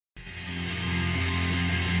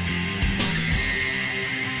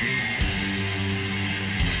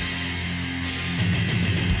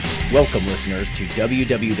Welcome, listeners, to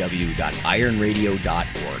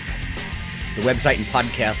www.ironradio.org, the website and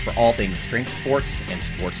podcast for all things strength sports and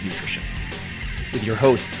sports nutrition. With your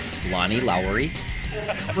hosts, Lonnie Lowery.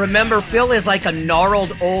 Remember, Phil is like a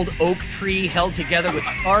gnarled old oak tree held together with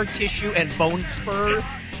scar tissue and bone spurs.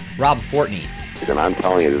 Rob Fortney. And I'm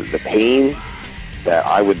telling you, the pain that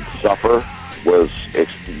I would suffer was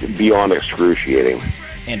beyond excruciating.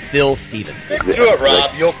 And Phil Stevens. Just do it,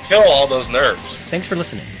 Rob. You'll kill all those nerves. Thanks for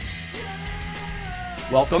listening.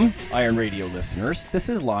 Welcome, Iron Radio listeners. This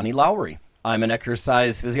is Lonnie Lowery. I'm an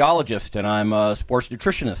exercise physiologist, and I'm a sports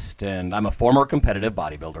nutritionist, and I'm a former competitive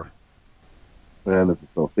bodybuilder. And this is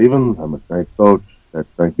Phil Stevens. I'm a strength coach at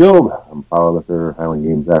Strength Guild. I'm a powerlifter, Highland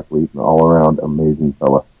Games athlete, and all-around amazing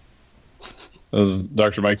fella. This is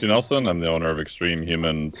Dr. Mike G. Nelson. I'm the owner of Extreme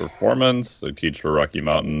Human Performance. I teach for Rocky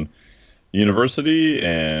Mountain University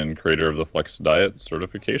and creator of the Flex Diet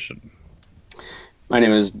certification. My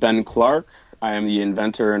name is Ben Clark. I am the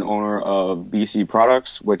inventor and owner of BC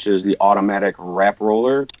Products, which is the automatic wrap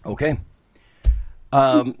roller. Okay.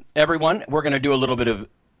 Everyone, we're going to do a little bit of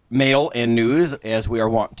mail and news, as we are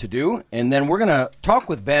wont to do, and then we're going to talk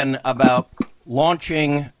with Ben about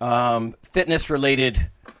launching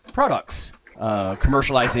fitness-related products,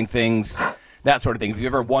 commercializing things, that sort of thing. Have you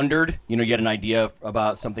ever wondered, you had an idea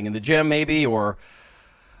about something in the gym maybe, or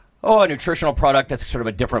a nutritional product that's sort of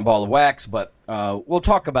a different ball of wax, but we'll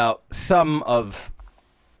talk about some of,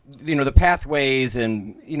 the pathways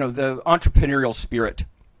and, the entrepreneurial spirit,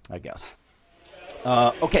 I guess.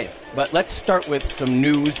 Okay, but let's start with some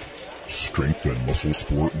news. Strength and muscle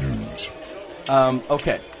sport news.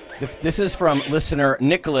 Okay, this is from listener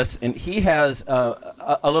Nicholas, and he has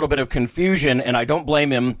a little bit of confusion, and I don't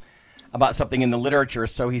blame him about something in the literature.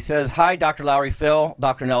 So he says, "Hi, Dr. Lowery, Phil,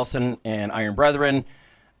 Dr. Nelson, and Iron Brethren.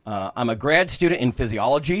 I'm a grad student in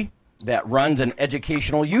physiology that runs an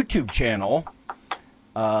educational YouTube channel."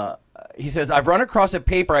 He says, "I've run across a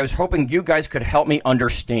paper I was hoping you guys could help me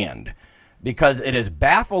understand because it has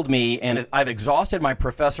baffled me and I've exhausted my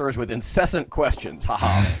professors with incessant questions."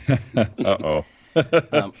 Haha. Uh-oh.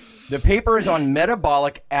 The paper is on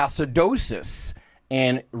metabolic acidosis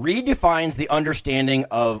and redefines the understanding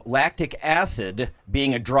of lactic acid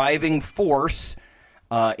being a driving force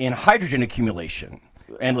in hydrogen accumulation.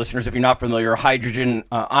 And listeners, if you're not familiar, hydrogen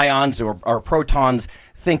ions or protons,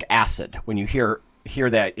 think acid. When you hear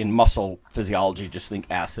that in muscle physiology, just think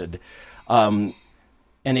acid. And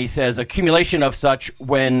he says accumulation of such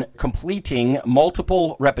when completing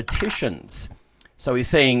multiple repetitions. So he's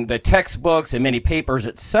saying the textbooks and many papers,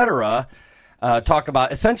 etc., talk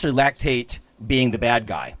about essentially lactate being the bad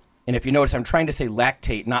guy. And if you notice, I'm trying to say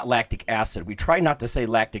lactate, not lactic acid. We try not to say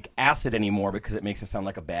lactic acid anymore because it makes it sound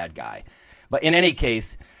like a bad guy. But in any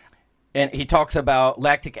case, and he talks about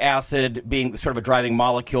lactic acid being sort of a driving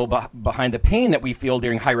molecule behind the pain that we feel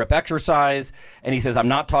during high-rep exercise. And he says, I'm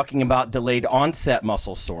not talking about delayed onset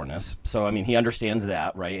muscle soreness. So, he understands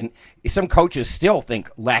that, right? And some coaches still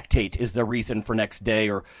think lactate is the reason for next day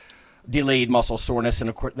or delayed muscle soreness. And,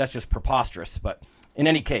 of course, that's just preposterous. But in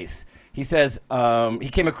any case, he says he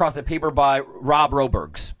came across a paper by Rob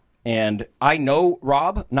Robergs. And I know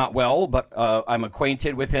Rob not well, but I'm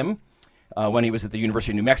acquainted with him. When he was at the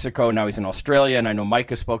University of New Mexico. Now he's in Australia, and I know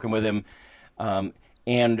Mike has spoken with him.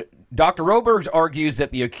 And Dr. Robergs argues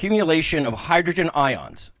that the accumulation of hydrogen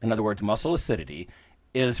ions, in other words, muscle acidity,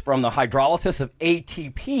 is from the hydrolysis of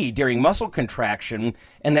ATP during muscle contraction,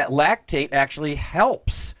 and that lactate actually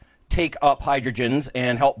helps take up hydrogens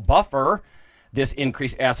and help buffer this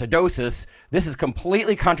increased acidosis. This is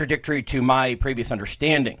completely contradictory to my previous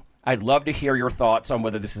understanding. I'd love to hear your thoughts on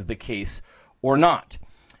whether this is the case or not.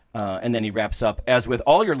 And then he wraps up, as with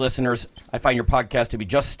all your listeners, I find your podcast to be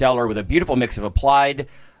just stellar with a beautiful mix of applied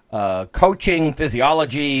coaching,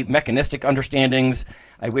 physiology, mechanistic understandings.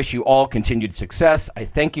 I wish you all continued success. I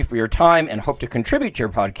thank you for your time and hope to contribute to your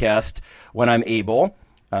podcast when I'm able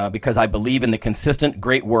because I believe in the consistent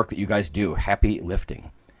great work that you guys do. Happy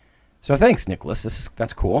lifting. So thanks, Nicholas.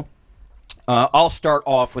 That's cool. I'll start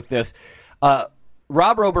off with this. Rob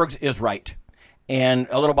Robergs is right. And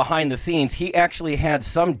a little behind the scenes, he actually had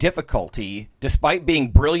some difficulty, despite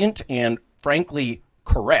being brilliant and frankly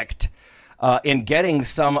correct, in getting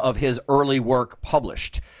some of his early work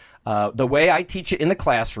published. The way I teach it in the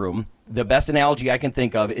classroom, the best analogy I can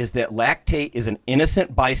think of is that lactate is an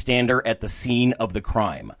innocent bystander at the scene of the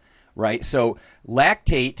crime, right? So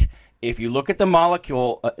lactate, if you look at the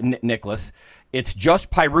molecule, Nicholas, it's just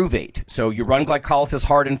pyruvate. So you run glycolysis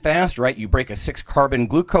hard and fast, right? You break a 6-carbon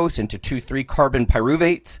glucose into 2 3-carbon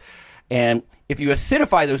pyruvates. And if you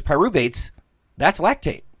acidify those pyruvates, that's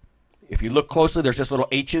lactate. If you look closely, there's just little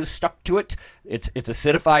H's stuck to it. It's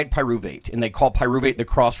acidified pyruvate, and they call pyruvate the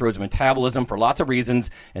crossroads of metabolism for lots of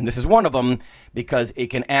reasons, and this is one of them because it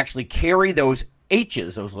can actually carry those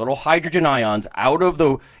H's, those little hydrogen ions, out of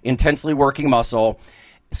the intensely working muscle.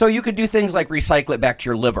 So you could do things like recycle it back to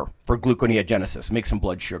your liver for gluconeogenesis, make some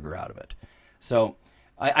blood sugar out of it. So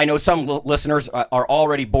I know some listeners are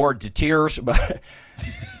already bored to tears,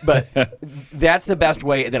 but that's the best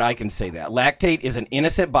way that I can say that. Lactate is an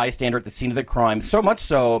innocent bystander at the scene of the crime, so much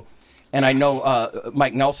so, and I know,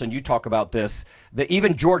 Mike Nelson, you talk about this, that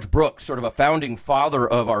even George Brooks, sort of a founding father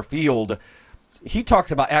of our field, he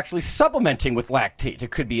talks about actually supplementing with lactate.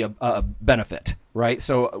 It could be a benefit, right?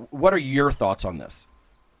 So what are your thoughts on this?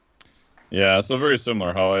 Yeah, so very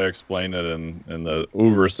similar. How I explain it in the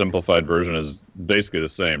uber-simplified version is basically the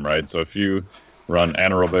same, right? So if you run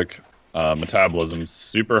anaerobic metabolism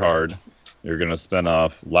super hard, you're going to spin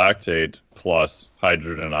off lactate plus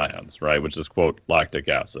hydrogen ions, right, which is, quote, lactic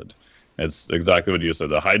acid. It's exactly what you said.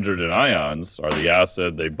 The hydrogen ions are the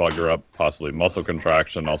acid. They bugger up possibly muscle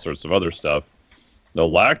contraction, all sorts of other stuff. The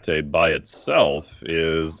lactate by itself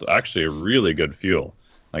is actually a really good fuel.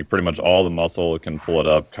 Like pretty much all the muscle can pull it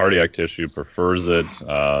up. Cardiac tissue prefers it.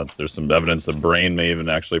 There's some evidence the brain may even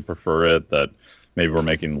actually prefer it, that maybe we're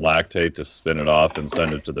making lactate to spin it off and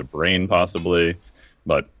send it to the brain possibly.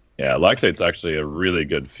 But yeah, lactate's actually a really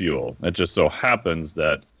good fuel. It just so happens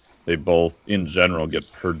that they both, in general, get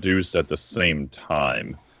produced at the same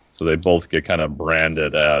time. So they both get kind of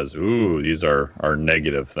branded as, ooh, these are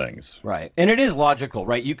negative things. Right. And it is logical,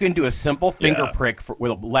 right? You can do a simple finger prick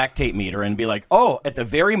with a lactate meter and be like, oh, at the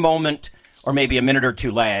very moment, or maybe a minute or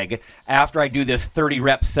two lag, after I do this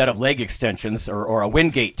 30-rep set of leg extensions or a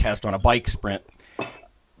Wingate test on a bike sprint,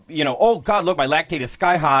 oh, God, look, my lactate is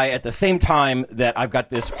sky high at the same time that I've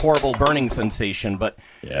got this horrible burning sensation. But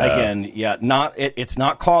again, it's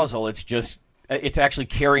not causal. It's just... it's actually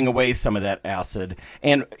carrying away some of that acid.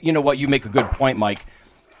 And you know what? You make a good point, Mike.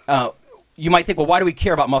 You might think, well, why do we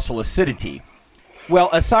care about muscle acidity? Well,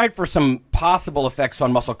 aside for some possible effects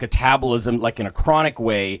on muscle catabolism, like in a chronic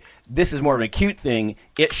way, this is more of an acute thing.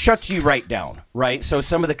 It shuts you right down, right? So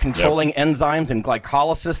some of the controlling enzymes and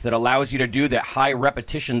glycolysis that allows you to do that high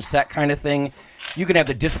repetition set kind of thing, you can have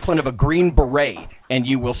the discipline of a Green Beret, and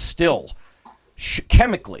you will still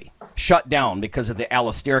chemically shut down because of the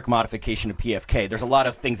allosteric modification of PFK. There's a lot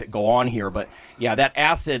of things that go on here, but yeah, that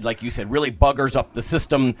acid, like you said, really buggers up the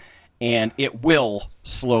system, and it will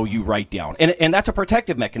slow you right down. And that's a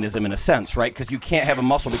protective mechanism in a sense, right? Because you can't have a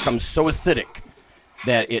muscle become so acidic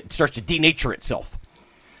that it starts to denature itself.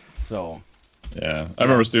 So... yeah, I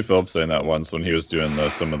remember Stu Phillips saying that once when he was doing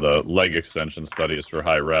some of the leg extension studies for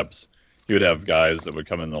high reps. He would have guys that would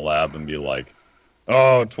come in the lab and be like,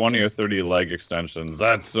 oh, 20 or 30 leg extensions,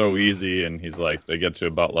 that's so easy. And he's like, they get to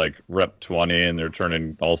about like rep 20 and they're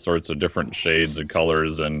turning all sorts of different shades and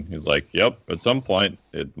colors. And he's like, yep, at some point,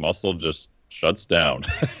 muscle just shuts down.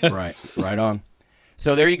 Right on.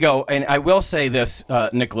 So there you go. And I will say this,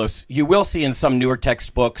 Nicholas, you will see in some newer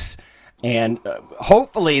textbooks, and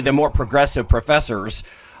hopefully the more progressive professors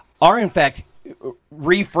are in fact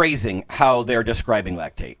rephrasing how they're describing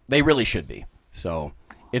lactate. They really should be. So...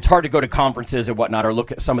 it's hard to go to conferences and whatnot or look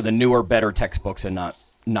at some of the newer, better textbooks and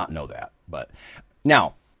not know that. But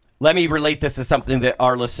now, let me relate this to something that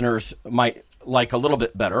our listeners might like a little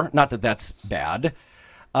bit better. Not that that's bad.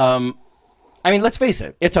 Let's face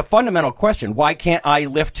it. It's a fundamental question. Why can't I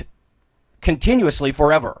lift continuously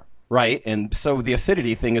forever, right? And so the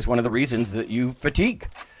acidity thing is one of the reasons that you fatigue.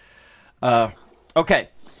 Okay.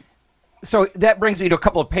 So that brings me to a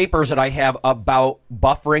couple of papers that I have about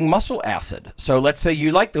buffering muscle acid. So let's say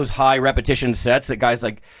you like those high repetition sets that guys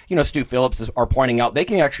like, Stu Phillips are pointing out. They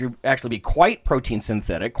can actually be quite protein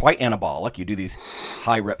synthetic, quite anabolic. You do these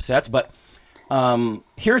high rep sets. But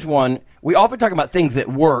here's one. We often talk about things that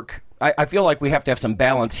work. I feel like we have to have some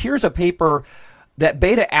balance. Here's a paper that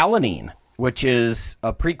beta-alanine, which is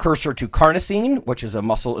a precursor to carnosine, which is a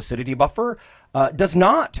muscle acidity buffer, does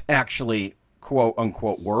not actually quote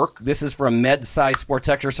unquote work. This is from MedSci Sports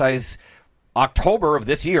Exercise, October of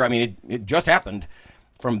this year. It just happened,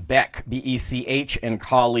 from Beck, B-E-C-H, and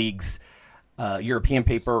colleagues, European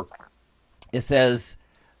paper. It says,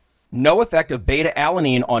 no effect of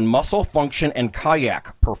beta-alanine on muscle function and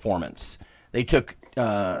kayak performance. They took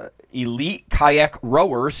elite kayak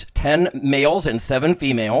rowers, 10 males and 7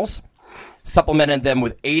 females, supplemented them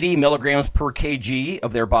with 80 milligrams per kg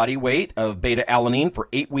of their body weight of beta-alanine for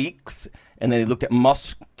 8 weeks, and then they looked at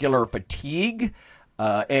muscular fatigue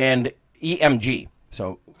and EMG,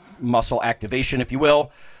 so muscle activation, if you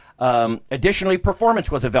will. Additionally, performance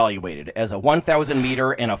was evaluated as a 1,000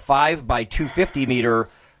 meter and a 5 by 250 meter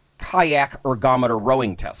kayak ergometer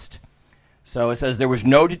rowing test. So it says there was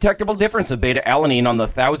no detectable difference of beta-alanine on the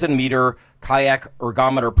 1,000-meter kayak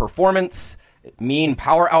ergometer performance. Mean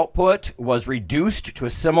power output was reduced to a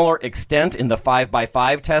similar extent in the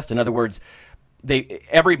 5x5 test. In other words,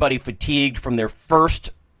 everybody fatigued from their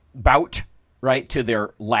first bout, right, to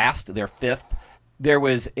their fifth. There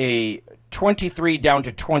was a 23 down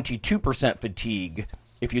to 22% fatigue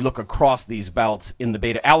if you look across these bouts in the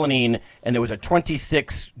beta-alanine, and there was a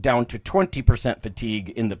 26 down to 20% fatigue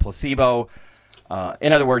in the placebo.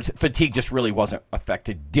 In other words, fatigue just really wasn't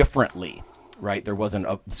affected differently, right? There wasn't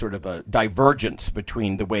a sort of a divergence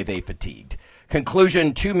between the way they fatigued.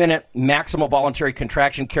 Conclusion, 2-minute maximal voluntary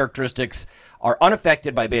contraction characteristics are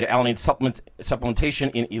unaffected by beta-alanine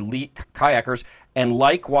supplementation in elite kayakers, and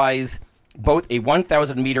likewise, both a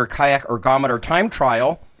 1,000-meter kayak ergometer time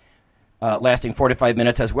trial lasting 45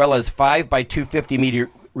 minutes, as well as 5 by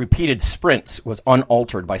 250-meter repeated sprints was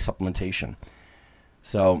unaltered by supplementation.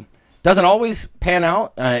 So, doesn't always pan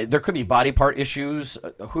out. There could be body part issues.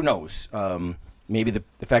 Who knows? Maybe the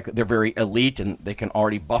fact that they're very elite and they can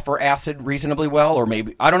already buffer acid reasonably well, or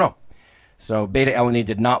maybe, I don't know. So, beta-alanine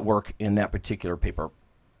did not work in that particular paper.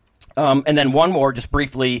 And then one more, just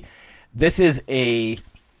briefly. This is a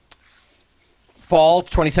fall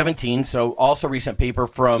 2017, so also recent paper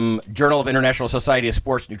from Journal of International Society of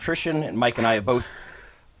Sports Nutrition, and Mike and I have both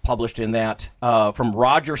published in that, from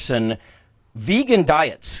Rogerson, Vegan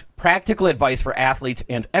Diets, Practical Advice for Athletes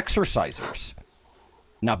and Exercisers.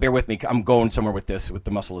 Now, bear with me, I'm going somewhere with this, with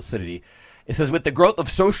the muscle acidity. It says, with the growth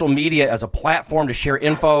of social media as a platform to share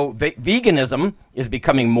info, veganism is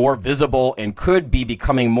becoming more visible and could be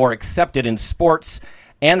becoming more accepted in sports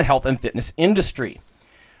and the health and fitness industry.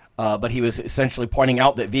 But he was essentially pointing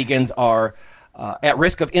out that vegans are at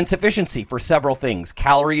risk of insufficiency for several things: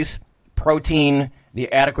 calories, protein,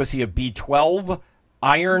 the adequacy of B12,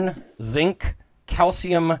 iron, zinc,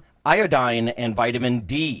 calcium, iodine, and vitamin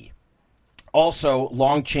D. Also,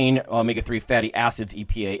 long-chain omega-3 fatty acids,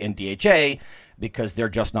 EPA, and DHA, because they're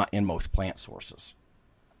just not in most plant sources.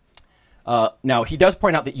 Now, he does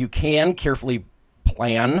point out that you can carefully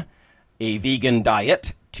plan a vegan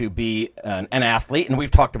diet to be an athlete, and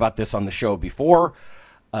we've talked about this on the show before,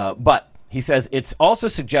 but he says it's also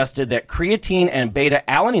suggested that creatine and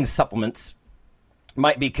beta-alanine supplements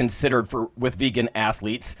might be considered with vegan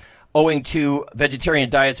athletes, owing to vegetarian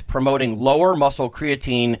diets promoting lower muscle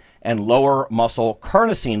creatine and lower muscle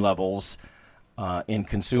carnosine levels in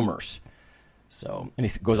consumers. So, and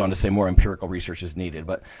he goes on to say more empirical research is needed.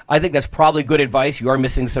 But I think that's probably good advice. You are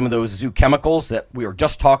missing some of those zoochemicals that we were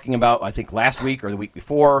just talking about, I think, last week or the week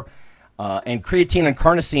before. And creatine and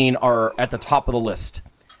carnosine are at the top of the list.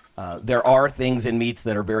 There are things in meats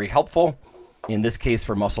that are very helpful, in this case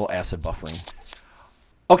for muscle acid buffering.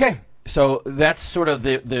 Okay, so that's sort of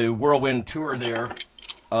the whirlwind tour there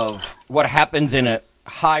of what happens in a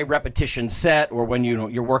high repetition set, or when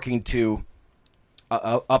you're working to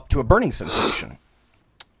up to a burning sensation.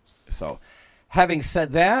 So, having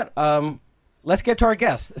said that, let's get to our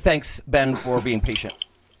guest. Thanks, Ben, for being patient.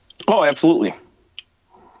 Oh, absolutely.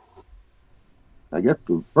 I guess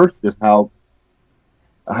first, just how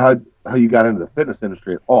you got into the fitness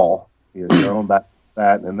industry at all, your own back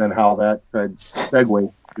that, and then how that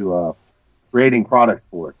segues to creating products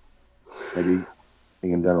for it, maybe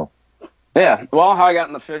in general. Yeah, well, how I got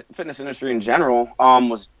in the fitness industry in general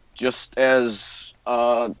was just as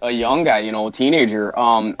a young guy, a teenager.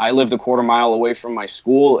 I lived a quarter mile away from my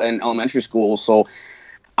school and elementary school, so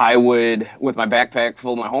I would, with my backpack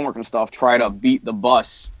full of my homework and stuff, try to beat the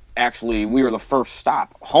bus. Actually, we were the first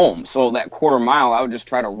stop home, so that quarter mile, I would just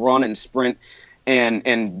try to run and sprint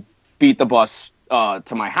and beat the bus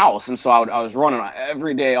to my house. And so I was running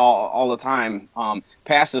every day, all the time,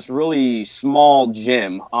 past this really small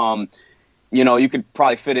gym. You could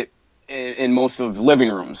probably fit it in most of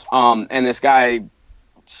living rooms. And this guy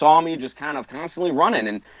saw me just kind of constantly running,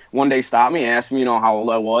 and one day stopped me, asked me, how old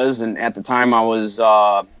I was. And at the time I was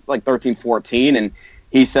like 13, 14. And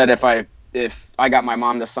he said if I got my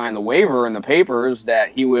mom to sign the waiver in the papers,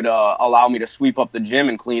 that he would allow me to sweep up the gym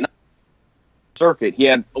and clean up the circuit. He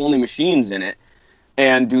had only machines in it,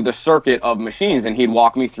 and do the circuit of machines, and he'd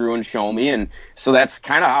walk me through and show me. And so that's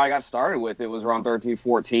kind of how I got started with it. Was around 13,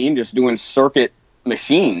 14, just doing circuit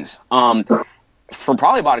machines for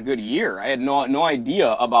probably about a good year. I had no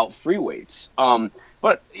idea about free weights,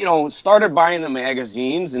 but started buying the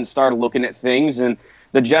magazines and started looking at things. And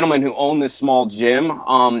the gentleman who owned this small gym,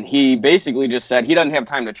 he basically just said he doesn't have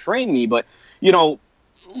time to train me, but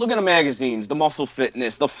look at the magazines, the Muscle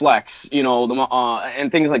Fitness, the Flex, you know,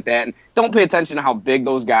 and things like that. And don't pay attention to how big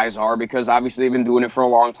those guys are, because obviously they've been doing it for a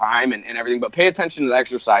long time and everything. But pay attention to the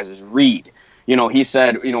exercises. Read. You know, he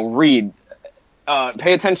said, you know, read.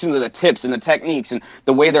 Pay attention to the tips and the techniques and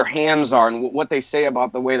the way their hands are and what they say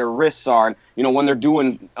about the way their wrists are, and, you know, when they're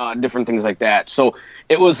doing different things like that. So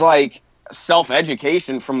it was like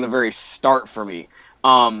self-education from the very start for me.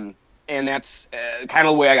 And that's kind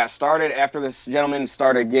of the way I got started. After this gentleman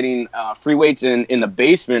started getting free weights in the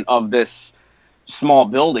basement of this small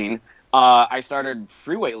building, I started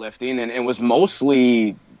free weight lifting and was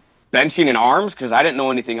mostly benching and arms, because I didn't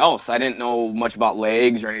know anything else. I didn't know much about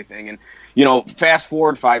legs or anything. And, you know, fast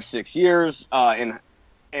forward 5-6 years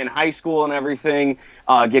in high school and everything,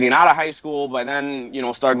 getting out of high school, by then, you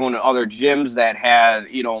know, started going to other gyms that had,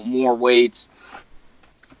 you know, more weights,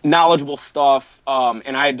 knowledgeable stuff.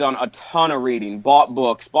 And I had done a ton of reading, bought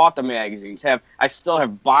books, bought the magazines. I still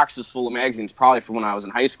have boxes full of magazines, probably from when I was in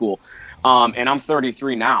high school. And I'm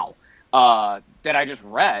 33 now. That I just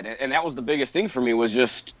read, and that was the biggest thing for me, was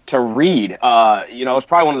just to read. You know, it was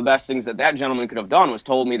probably one of the best things that gentleman could have done, was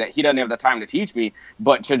told me that he doesn't have the time to teach me,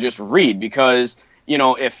 but to just read, because, you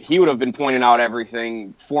know, if he would have been pointing out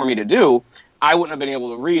everything for me to do, I wouldn't have been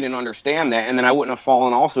able to read and understand that, and then I wouldn't have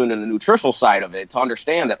fallen also into the nutritional side of it, to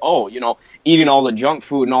understand that, oh, you know, eating all the junk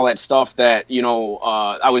food and all that stuff that, you know,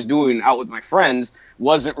 I was doing out with my friends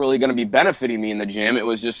wasn't really going to be benefiting me in the gym. It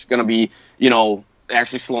was just going to be, you know,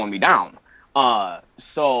 actually slowing me down.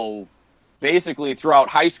 So basically throughout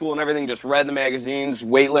high school and everything, just read the magazines,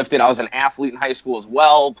 weightlifted. I was an athlete in high school as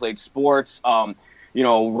well, played sports, you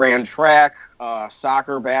know, ran track,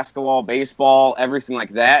 soccer, basketball, baseball, everything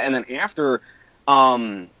like that. And then after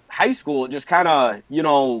high school, it just kind of, you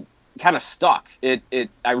know, kind of stuck.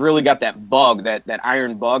 I really got that bug, that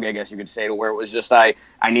iron bug, I guess you could say, to where it was just I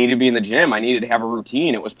needed to be in the gym. I needed to have a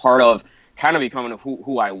routine. It was part of kind of becoming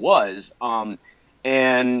who I was.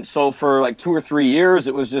 And so for like 2 or 3 years,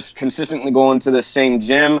 it was just consistently going to the same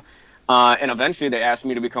gym. And eventually they asked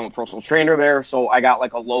me to become a personal trainer there. So I got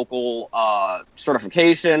like a local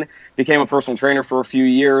certification, became a personal trainer for a few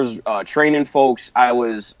years, training folks. I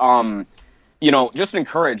was, you know, just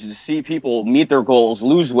encouraged to see people meet their goals,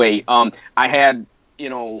 lose weight. I had, you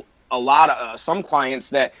know, a lot of some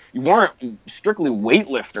clients that weren't strictly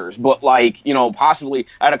weightlifters, but like, you know, possibly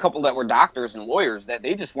I had a couple that were doctors and lawyers that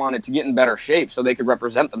they just wanted to get in better shape so they could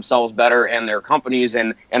represent themselves better and their companies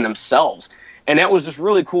and themselves. And that was just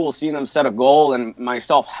really cool, seeing them set a goal and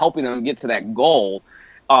myself helping them get to that goal.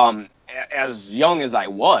 As young as I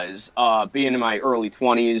was, being in my early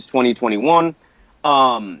 20s, 2021.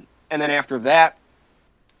 And then after that,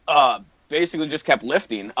 basically just kept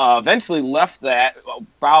lifting. Eventually left that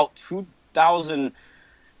about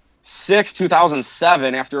 2006,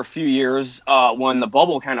 2007, after a few years, when the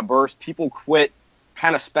bubble kind of burst. People quit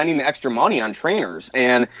kind of spending the extra money on trainers.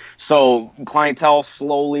 And so clientele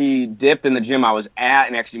slowly dipped in the gym I was at,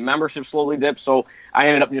 and actually membership slowly dipped. So I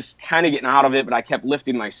ended up just kind of getting out of it, but I kept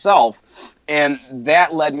lifting myself. And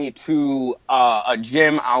that led me to a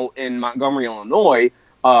gym out in Montgomery, Illinois,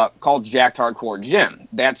 called Jacked Hardcore Gym.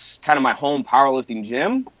 That's kind of my home powerlifting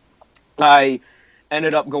gym. I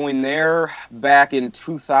ended up going there back in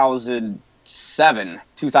 2007,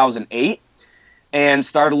 2008, and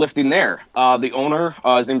started lifting there. The owner,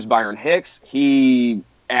 his name's Byron Hicks, he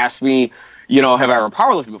asked me, you know, have I ever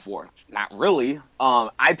powerlifted before? Not really.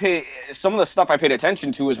 Some of the stuff I paid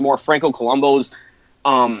attention to is more Franco Columbo's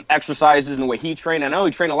exercises and the way he trained. I know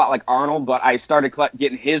he trained a lot like Arnold, but I started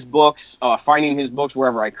getting his books, finding his books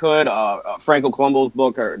wherever I could, Franco Columbo's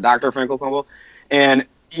book, or Dr. Franco Columbo, and,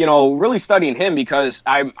 you know, really studying him, because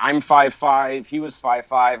I'm 5'5", he was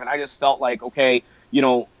 5'5", and I just felt like, okay, you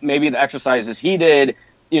know, maybe the exercises he did,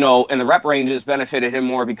 you know, and the rep ranges benefited him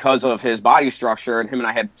more because of his body structure, and him and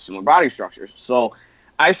I had similar body structures. So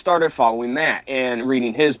I started following that and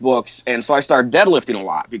reading his books, and so I started deadlifting a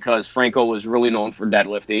lot, because Franco was really known for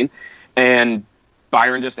deadlifting. And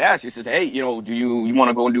Byron just asked, he says, hey, you know, do you want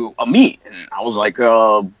to go and do a meet? And I was like,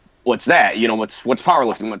 what's that? You know, what's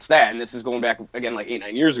powerlifting? What's that? And this is going back, again, like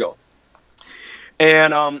 8-9 years ago.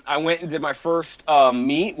 And I went and did my first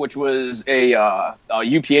meet, which was a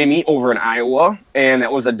UPA meet over in Iowa, and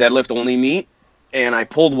that was a deadlift-only meet. And I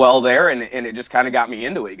pulled well there, and it just kind of got me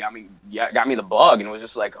into it. Got me the bug, and it was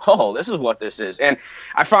just like, oh, this is what this is. And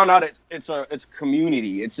I found out it's a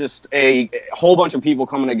community. It's just a whole bunch of people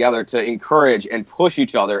coming together to encourage and push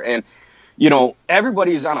each other. And, you know,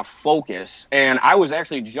 everybody's on a focus. And I was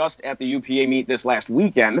actually just at the UPA meet this last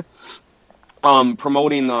weekend,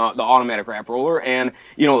 promoting the automatic wrap roller. And,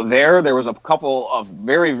 you know, there was a couple of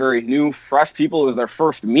very, very new, fresh people. It was their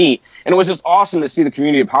first meet. And it was just awesome to see the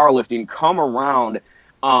community of powerlifting come around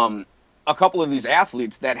a couple of these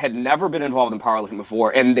athletes that had never been involved in powerlifting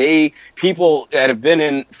before. And people that have been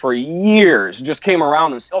in for years just came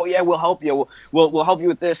around and said, oh, yeah, we'll help you. We'll help you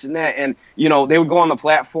with this and that. And, you know, they would go on the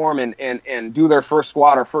platform and do their first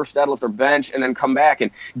squat or first deadlift or bench and then come back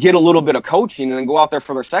and get a little bit of coaching and then go out there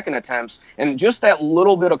for their second attempts. And just that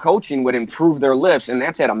little bit of coaching would improve their lifts. And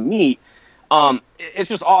that's at a meet. It's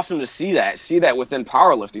just awesome to see that within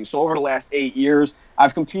powerlifting. So over the last 8 years,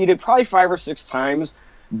 I've competed probably 5 or 6 times,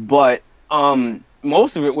 but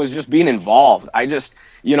most of it was just being involved. I just,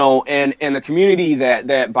 you know, and the community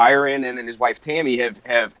that Byron and his wife Tammy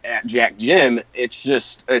have at Jack Gym, it's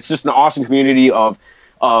just an awesome community of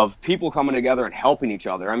people coming together and helping each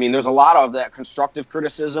other. I mean, there's a lot of that constructive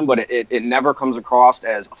criticism, but it never comes across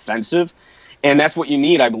as offensive. And that's what you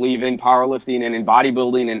need, I believe, in powerlifting and in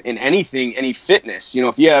bodybuilding and in anything, any fitness. You know,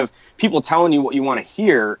 if you have people telling you what you want to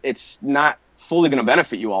hear, it's not fully going to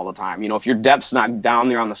benefit you all the time. You know, if your depth's not down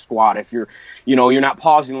there on the squat, if you're not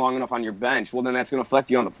pausing long enough on your bench, well, then that's going to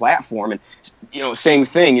affect you on the platform. And, you know, same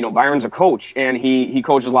thing, you know, Byron's a coach and he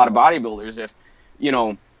coaches a lot of bodybuilders. If, you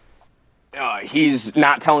know, he's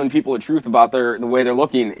not telling people the truth about the way they're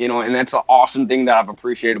looking, you know, and that's an awesome thing that I've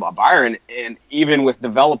appreciated about Byron. And even with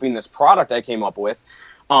developing this product I came up with,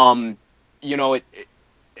 you know,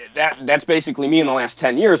 that's basically me in the last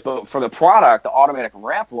 10 years. But for the product, the automatic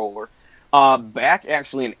wrap roller, back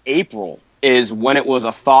actually in April is when it was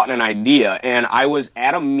a thought and an idea. And I was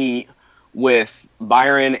at a meet with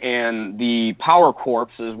Byron and the Power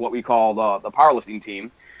Corps is what we call the powerlifting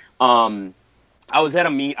team. I was at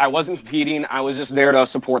a meet. I wasn't competing. I was just there to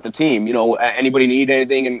support the team. You know, anybody need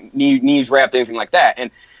anything and knees wrapped, anything like that.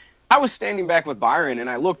 And I was standing back with Byron, and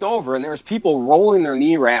I looked over, and there was people rolling their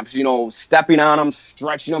knee wraps, you know, stepping on them,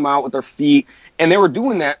 stretching them out with their feet. And they were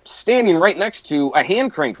doing that standing right next to a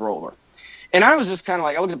hand crank roller. And I was just kind of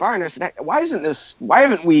like, I looked at Byron and I said, why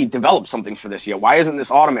haven't we developed something for this yet? Why isn't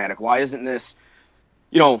this automatic? Why isn't this,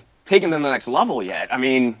 you know, taken to the next level yet? I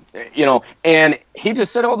mean, you know, and he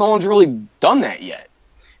just said, oh, no one's really done that yet.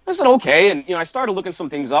 I said, okay. And, you know, I started looking some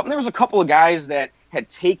things up, and there was a couple of guys that had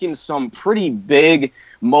taken some pretty big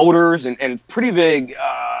motors and pretty big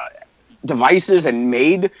devices and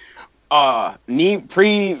made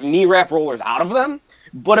knee wrap rollers out of them,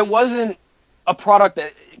 but it wasn't a product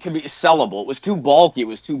that could be sellable. It was too bulky, it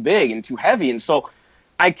was too big and too heavy. And so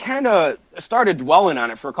I kind of started dwelling on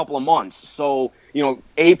it for a couple of months. So, you know,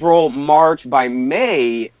 April, March, by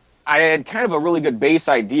May, I had kind of a really good base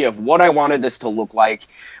idea of what I wanted this to look like.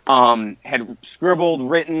 Had scribbled,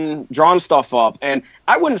 written, drawn stuff up. And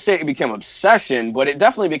I wouldn't say it became an obsession, but it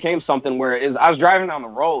definitely became something where I was driving down the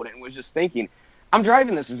road and was just thinking, I'm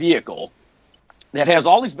driving this vehicle that has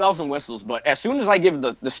all these bells and whistles, but as soon as I give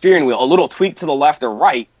the steering wheel a little tweak to the left or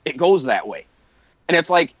right, it goes that way. And it's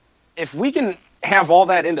like, if we can have all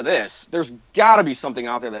that into this, there's got to be something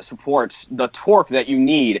out there that supports the torque that you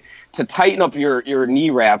need to tighten up your knee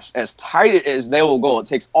wraps as tight as they will go. It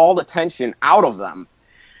takes all the tension out of them,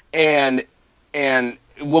 and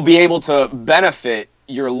will be able to benefit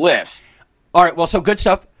your lifts. All right, well, so good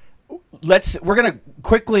stuff. We're going to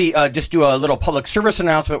quickly just do a little public service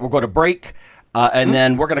announcement. We'll go to break. And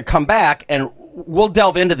then we're going to come back and we'll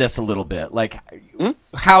delve into this a little bit, like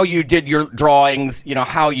how you did your drawings, you know,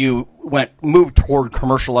 how you moved toward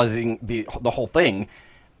commercializing the whole thing.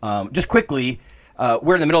 Just quickly,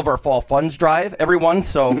 we're in the middle of our fall funds drive, everyone.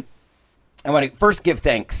 So I want to first give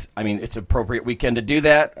thanks. I mean, it's an appropriate weekend to do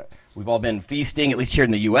that. We've all been feasting, at least here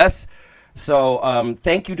in the U.S. So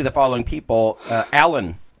thank you to the following people: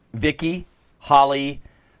 Alan, Vicky, Holly,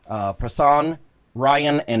 Prasan,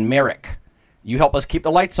 Ryan, and Merrick. You help us keep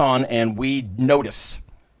the lights on, and we notice,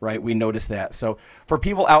 right? We notice that. So for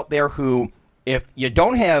people out there who, if you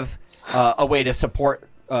don't have a way to support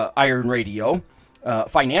Iron Radio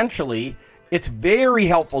financially, it's very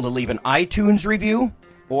helpful to leave an iTunes review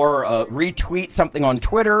or retweet something on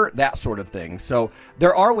Twitter, that sort of thing. So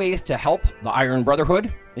there are ways to help the Iron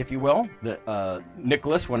Brotherhood, if you will, that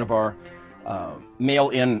Nicholas, one of our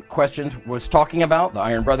mail-in questions, was talking about, the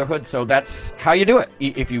Iron Brotherhood. So that's how you do it.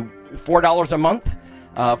 If you $4 a month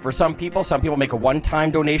for some people make a one-time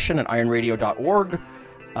donation at ironradio.org.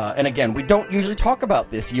 And again, we don't usually talk about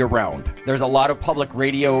this year-round. There's a lot of public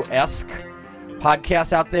radio-esque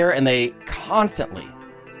podcasts out there, and they constantly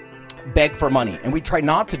beg for money. And we try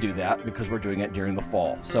not to do that because we're doing it during the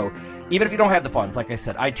fall. So even if you don't have the funds, like I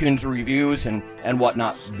said, iTunes reviews and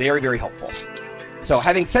whatnot, very, very helpful. So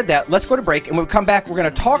having said that, let's go to break, and when we come back, we're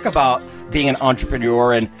going to talk about being an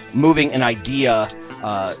entrepreneur and moving an idea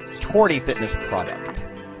toward a fitness product.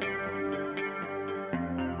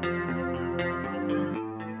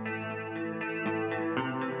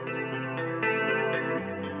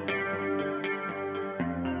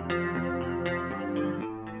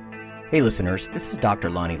 Hey listeners, this is Dr.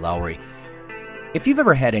 Lonnie Lowry. If you've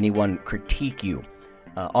ever had anyone critique you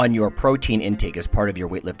on your protein intake as part of your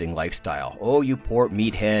weightlifting lifestyle, oh, you poor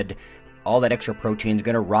meathead, all that extra protein is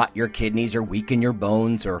going to rot your kidneys or weaken your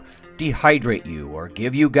bones or dehydrate you or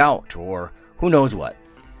give you gout or who knows what.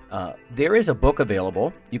 There is a book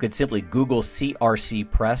available. You could simply Google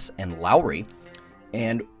CRC Press and Lowry.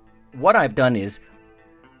 And what I've done is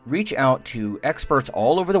reach out to experts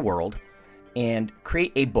all over the world and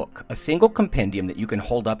create a book, a single compendium that you can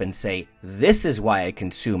hold up and say, this is why I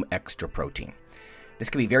consume extra protein. This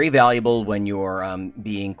can be very valuable when you're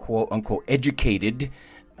being quote-unquote educated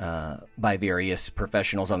by various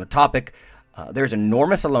professionals on the topic. There's an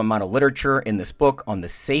enormous amount of literature in this book on the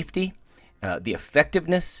safety, the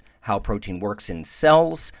effectiveness, how protein works in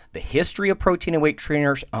cells, the history of protein and weight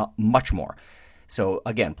trainers, much more. So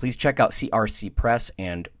again, please check out CRC Press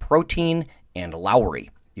and Protein and Lowry.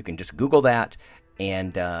 You can just Google that,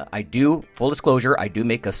 and I do, full disclosure, I do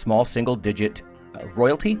make a small single-digit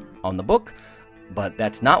royalty on the book, but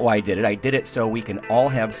that's not why I did it. I did it so we can all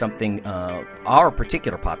have something, our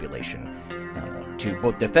particular population, to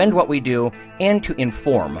both defend what we do and to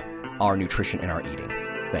inform our nutrition and our eating.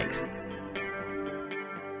 Thanks.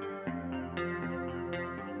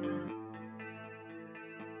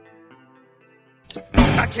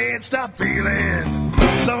 I can't stop feeling.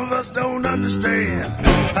 Some of us don't understand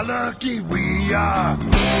how lucky we are to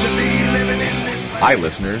be living in this land. Hi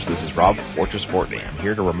listeners, this is Rob Fortress Fortney. I'm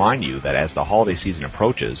here to remind you that as the holiday season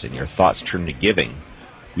approaches and your thoughts turn to giving,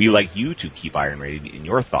 we would like you to keep Iron Radio in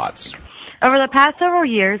your thoughts. Over the past several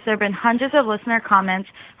years, there have been hundreds of listener comments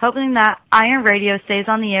hoping that Iron Radio stays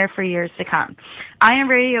on the air for years to come. Iron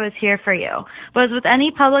Radio is here for you. But as with any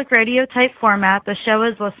public radio type format, the show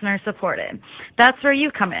is listener supported. That's where you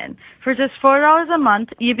come in. For just $4 a month,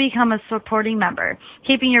 you become a supporting member,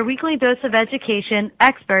 keeping your weekly dose of education,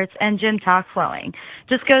 experts, and gym talk flowing.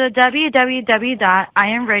 Just go to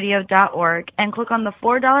www.ironradio.org and click on the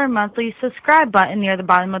 $4 monthly subscribe button near the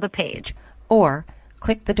bottom of the page. Or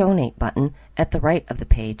click the donate button at the right of the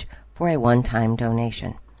page for a one-time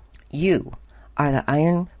donation. You are the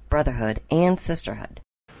Iron Brotherhood and Sisterhood.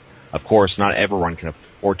 Of course, not everyone can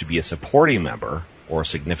afford to be a supporting member or a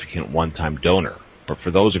significant one-time donor. But for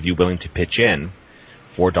those of you willing to pitch in,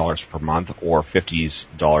 $4 per month or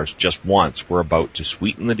 $50 just once, we're about to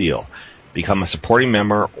sweeten the deal. Become a supporting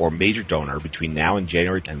member or major donor between now and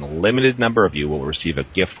January, and a limited number of you will receive a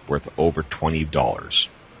gift worth over $20.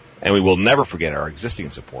 And we will never forget our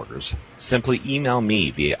existing supporters. Simply email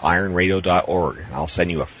me via ironradio.org, and I'll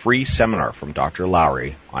send you a free seminar from Dr.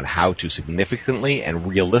 Lowry on how to significantly and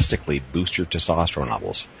realistically boost your testosterone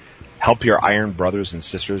levels. Help your Iron brothers and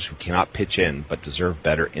sisters who cannot pitch in but deserve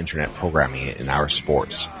better internet programming in our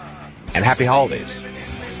sports. And happy holidays.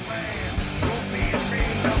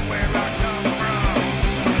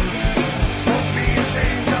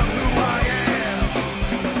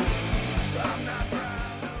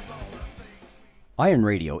 Iron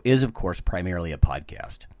Radio is, of course, primarily a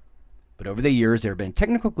podcast. But over the years, there have been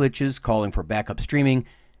technical glitches calling for backup streaming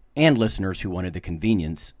and listeners who wanted the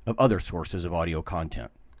convenience of other sources of audio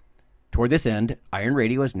content. Toward this end, Iron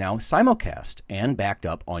Radio is now simulcast and backed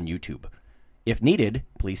up on YouTube. If needed,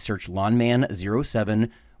 please search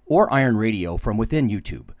Lawnman07 or Iron Radio from within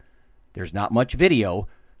YouTube. There's not much video,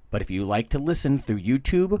 but if you like to listen through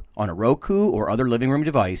YouTube on a Roku or other living room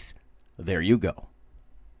device, there you go.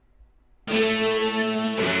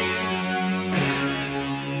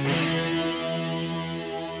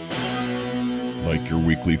 Like your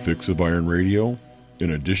weekly fix of Iron Radio?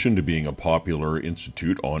 In addition to being a popular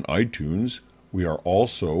institute on iTunes, we are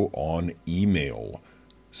also on email.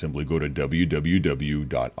 Simply go to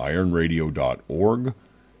www.ironradio.org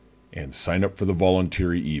and sign up for the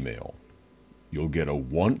voluntary email. You'll get a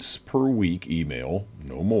once per week email,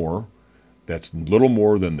 no more. That's little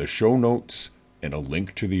more than the show notes and a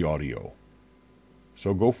link to the audio.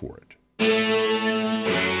 So go for it.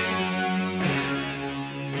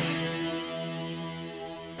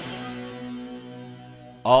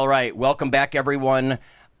 All right, welcome back, everyone.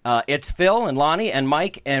 It's Phil and Lonnie and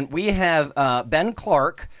Mike, and we have Ben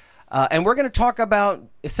Clark, and we're going to talk about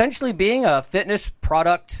essentially being a fitness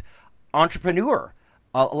product entrepreneur.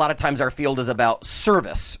 A lot of times our field is about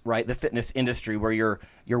service, right? The fitness industry, where you're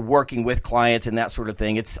working with clients and that sort of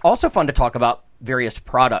thing. It's also fun to talk about various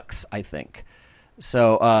products, I think.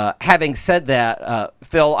 So, having said that,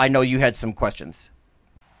 Phil, I know you had some questions.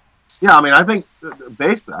 Yeah, I mean, I think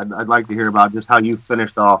basically I'd like to hear about just how you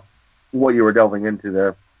finished off what you were delving into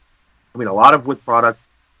there. I mean, a lot of with products,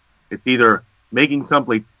 it's either making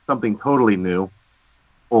something totally new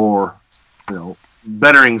or,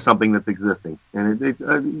 bettering something that's existing.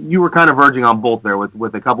 And you were kind of verging on both there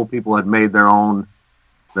with a couple people had made their own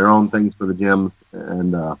things for the gyms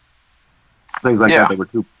and things like that. They were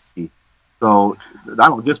too picky. So I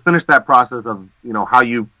don't just finish that process of, how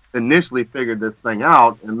you initially figured this thing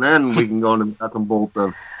out, and then we can go into the nuts and bolts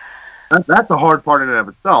of that's the hard part in and of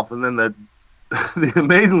itself. And then the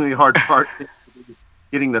amazingly hard part is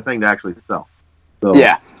getting the thing to actually sell. So,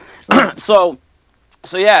 yeah. So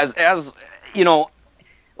yeah, as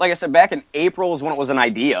like I said, back in April is when it was an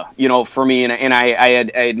idea, for me, and I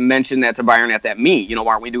had mentioned that to Byron at that meet,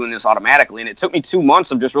 aren't we doing this automatically? And it took me 2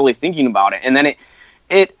 months of just really thinking about it, and then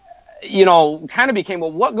it kind of became,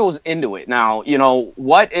 well, what goes into it now?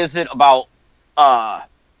 What is it about the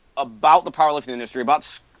powerlifting industry,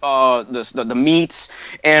 about the meets,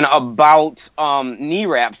 and about knee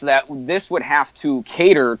wraps that this would have to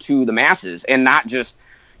cater to the masses and not just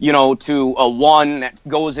to a one that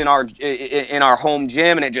goes in our home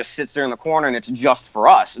gym and it just sits there in the corner and it's just for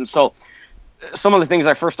us. And so some of the things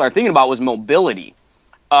I first started thinking about was mobility,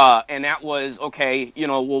 and that was okay.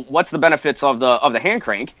 Well, what's the benefits of the hand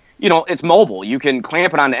crank? It's mobile. You can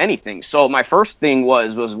clamp it onto anything. So my first thing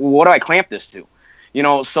was what do I clamp this to?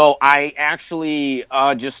 So I actually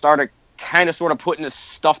just started kind of sort of putting this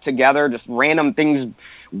stuff together, just random things,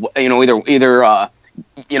 either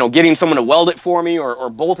getting someone to weld it for me or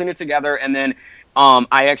bolting it together. And then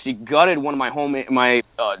I actually gutted one of my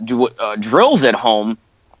drills at home,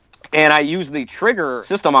 and I used the trigger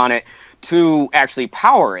system on it to actually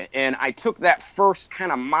power it. And I took that first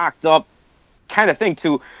kind of mocked up kind of thing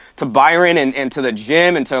to Byron and to the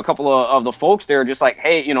gym and to a couple of the folks there, just like,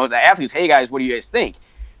 hey, the athletes, hey guys, what do you guys think?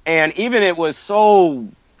 And even it was so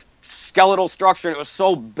skeletal structure, it was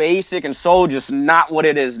so basic and so just not what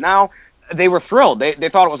it is now, they were thrilled. They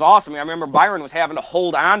thought it was awesome. I remember Byron was having to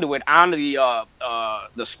hold onto the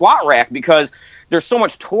squat rack because there's so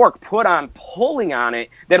much torque put on pulling on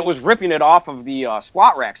it that it was ripping it off of the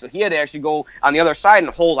squat rack. So he had to actually go on the other side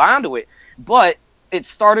and hold onto it. But it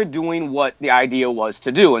started doing what the idea was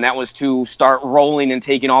to do, and that was to start rolling and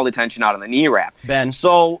taking all the tension out of the knee wrap. Ben,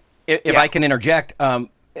 so if I can interject,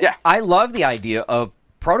 I love the idea of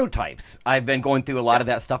prototypes. I've been going through a lot of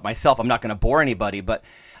that stuff myself. I'm not going to bore anybody, but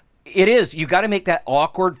it is, you got to make that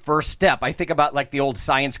awkward first step. I think about like the old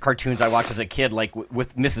science cartoons I watched as a kid, like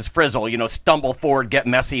with Mrs. Frizzle, stumble forward, get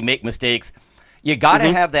messy, make mistakes. You got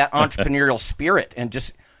to have that entrepreneurial spirit and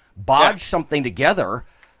just bodge something together.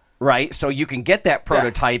 Right, so you can get that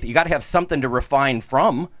prototype. You got to have something to refine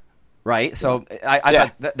from, right? So I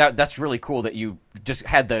thought that's really cool that you just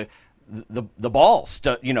had the balls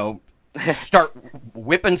to start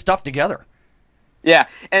whipping stuff together. Yeah,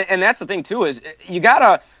 and that's the thing too, is you kind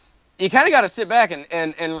of gotta sit back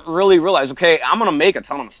and really realize, okay, I'm gonna make a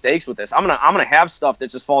ton of mistakes with this. I'm gonna have stuff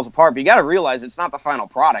that just falls apart. But you gotta realize it's not the final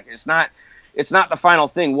product. It's not the final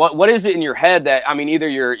thing. What is it in your head that, either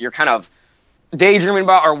you're kind of daydreaming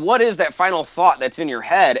about, or what is that final thought that's in your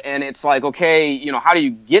head? And it's like, okay, how do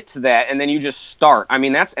you get to that? And then you just start.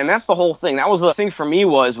 That's the whole thing. That was the thing for me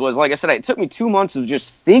was like I said, it took me 2 months of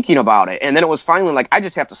just thinking about it. And then it was finally like, I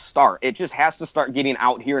just have to start. It just has to start getting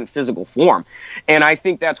out here in physical form. And I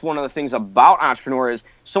think that's one of the things about entrepreneur is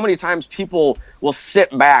so many times people will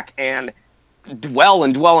sit back and dwell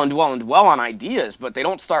on ideas, but they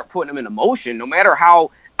don't start putting them into motion, no matter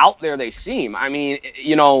how out there they seem.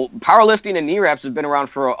 Powerlifting and knee wraps has been around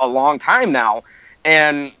for a long time now,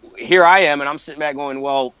 and here I am, and I'm sitting back going,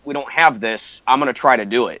 well, we don't have this. I'm going to try to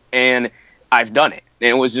do it, and I've done it. And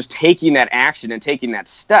it was just taking that action and taking that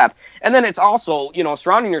step. And then it's also,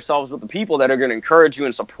 surrounding yourselves with the people that are going to encourage you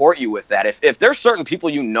and support you with that. If there's certain people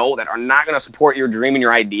that are not going to support your dream and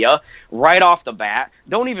your idea right off the bat,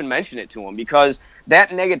 don't even mention it to them, because that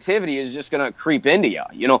negativity is just going to creep into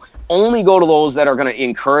you. Only go to those that are going to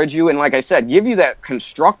encourage you. And like I said, give you that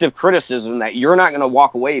constructive criticism that you're not going to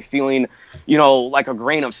walk away feeling, like a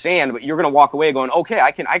grain of sand, but you're going to walk away going, okay,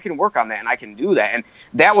 I can work on that and I can do that. And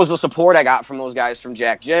that was the support I got from those guys, from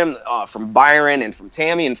Jack Jim, from Byron, and from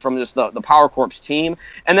Tammy, and from just the Power Corps team.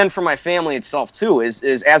 And then from my family itself too, is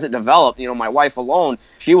as it developed, my wife alone,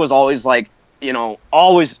 she was always like,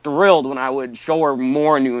 always thrilled when I would show her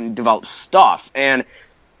more new and developed stuff. And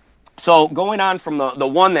so going on from the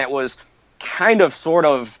one that was kind of sort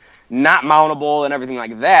of not mountable and everything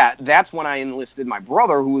like that, that's when I enlisted my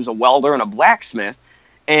brother, who was a welder and a blacksmith.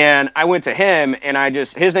 And I went to him, and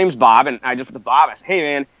his name's Bob, and I just with Bob, I said, hey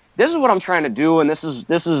man, this is what I'm trying to do, and this is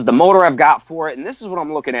the motor I've got for it, and this is what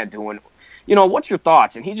I'm looking at doing. What's your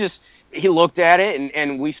thoughts? And he looked at it,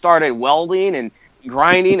 and we started welding and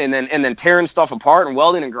grinding, and then tearing stuff apart and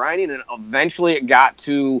welding and grinding, and eventually it got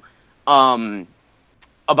to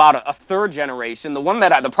about a third generation.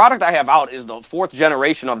 The product I have out is the fourth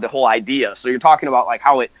generation of the whole idea. So you're talking about like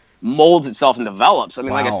how it molds itself and develops. I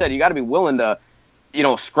mean, Like I said, you got to be willing to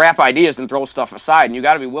scrap ideas and throw stuff aside, and you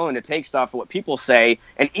got to be willing to take stuff, what people say,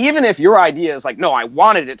 and even if your idea is like, no, I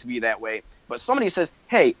wanted it to be that way, but somebody says,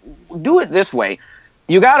 hey, do it this way,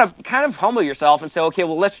 you got to kind of humble yourself and say, okay,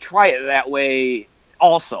 well, let's try it that way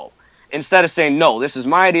also. Instead of saying, no, this is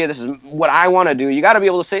my idea, this is what I want to do, you got to be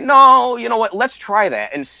able to say, no, you know what, let's try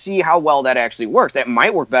that and see how well that actually works. That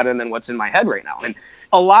might work better than what's in my head right now. And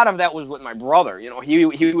a lot of that was with my brother.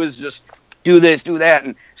 He was just do this, do that.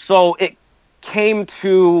 And so it came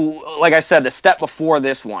to, like I said, the step before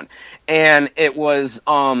this one. And it was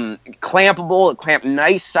clampable. It clamped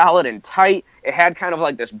nice, solid, and tight. It had kind of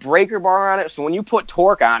like this breaker bar on it. So when you put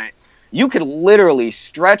torque on it, you could literally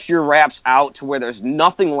stretch your wraps out to where there's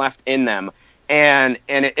nothing left in them, and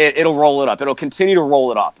it'll roll it up. It'll continue to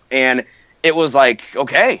roll it up. And it was like,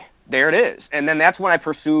 okay, there it is. And then that's when I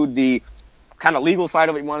pursued the kind of legal side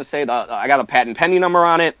of it, you want to say. I got a patent pending number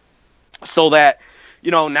on it, so that,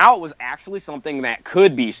 now it was actually something that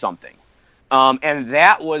could be something. And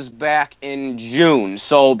that was back in June.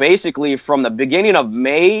 So basically from the beginning of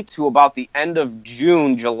May to about the end of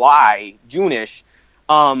June-ish,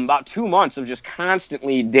 about 2 months of just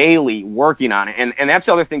constantly, daily working on it. And that's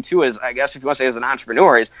the other thing, too, is, I guess if you want to say as an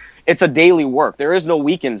entrepreneur, is it's a daily work. There is no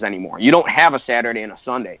weekends anymore. You don't have a Saturday and a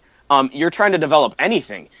Sunday. You're trying to develop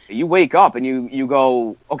anything. You wake up and you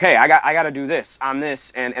go, okay, I got to do this on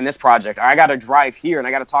this and this project. I got to drive here and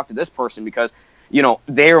I got to talk to this person because,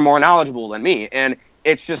 they are more knowledgeable than me. And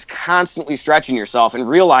it's just constantly stretching yourself and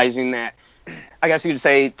realizing that, I guess you could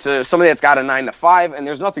say, to somebody that's got a 9-to-5, and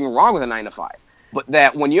there's nothing wrong with a 9-to-5. But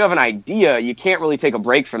that when you have an idea, you can't really take a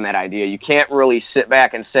break from that idea. You can't really sit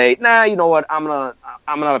back and say, nah, you know what, I'm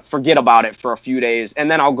gonna forget about it for a few days,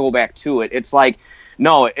 and then I'll go back to it. It's like,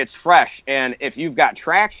 no, it's fresh. And if you've got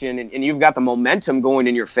traction and you've got the momentum going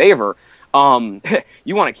in your favor,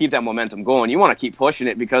 you want to keep that momentum going. You want to keep pushing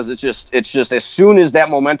it, because it's just as soon as that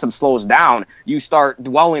momentum slows down, you start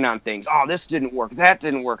dwelling on things. Oh, this didn't work. That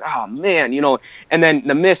didn't work. Oh, man, and then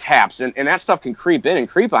the mishaps and that stuff can creep in and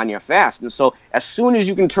creep on you fast. And so as soon as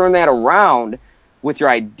you can turn that around with your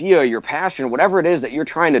idea, your passion, whatever it is that you're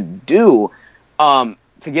trying to do, to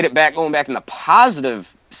get it going back in the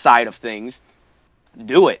positive side of things,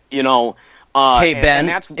 do it, Hey, Ben,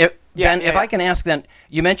 if I can ask then,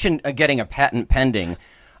 you mentioned getting a patent pending.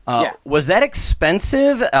 Was that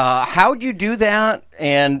expensive? How'd you do that?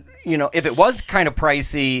 And, if it was kind of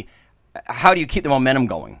pricey, how do you keep the momentum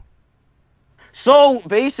going? So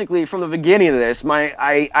basically, from the beginning of this,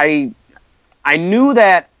 I knew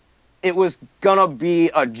that it was going to be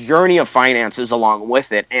a journey of finances along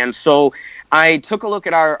with it. And so I took a look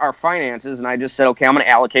at our finances, and I just said, okay, I'm going to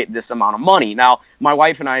allocate this amount of money. Now, my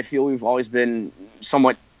wife and I feel we've always been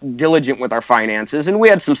somewhat diligent with our finances, and we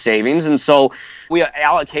had some savings, and so we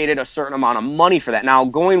allocated a certain amount of money for that. Now,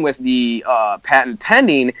 going with the patent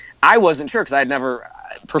pending, I wasn't sure because I had never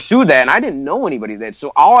pursued that, and I didn't know anybody that.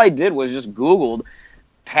 So all I did was just Googled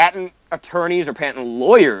patent attorneys or patent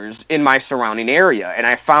lawyers in my surrounding area, and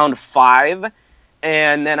I found 5.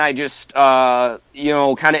 And then I just, kind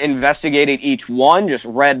of investigated each one, just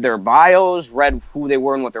read their bios, read who they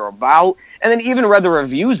were and what they're about, and then even read the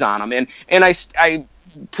reviews on them. And I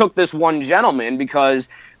took this one gentleman because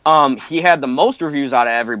he had the most reviews out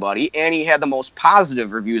of everybody, and he had the most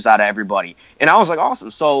positive reviews out of everybody. And I was like,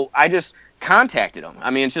 awesome. So I just contacted him.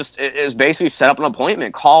 I mean, it's basically set up an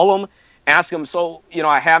appointment, call him, ask him, so,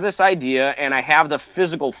 I have this idea, and I have the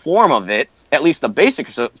physical form of it, at least the basic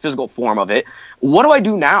physical form of it. What do I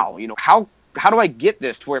do now? How do I get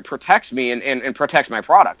this to where it protects me and protects my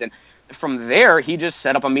product? And from there, he just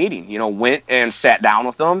set up a meeting, went and sat down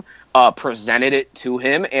with him, presented it to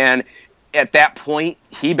him. And at that point,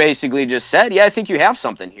 he basically just said, yeah, I think you have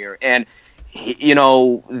something here. And,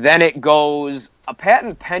 then it goes, a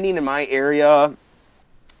patent pending in my area,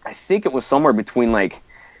 I think it was somewhere between like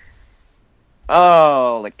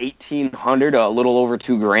 $1,800, a little over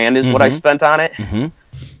 $2,000 is what I spent on it.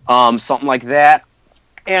 Something like that.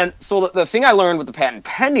 And so the thing I learned with the patent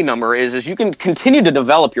pending number is you can continue to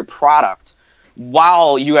develop your product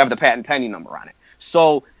while you have the patent pending number on it.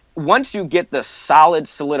 So once you get the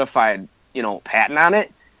solidified, patent on it,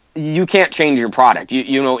 you can't change your product.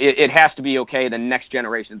 It has to be, okay, the next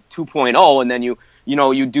generation 2.0, and then you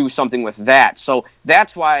you do something with that. So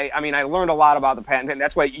that's why, I mean, I learned a lot about the patent pending.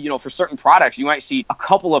 That's why, for certain products, you might see a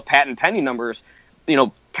couple of patent pending numbers,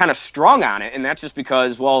 kind of strung on it. And that's just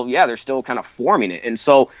because, well, yeah, they're still kind of forming it. And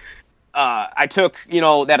so I took,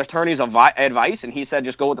 that attorney's advice, and he said,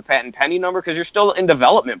 just go with the patent pending number because you're still in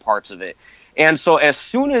development parts of it. And so as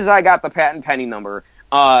soon as I got the patent pending number,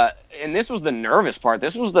 and this was the nervous part,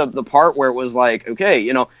 this was the part where it was like,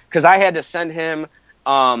 okay, because I had to send him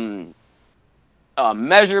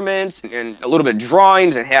measurements and a little bit of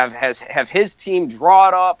drawings and have his team draw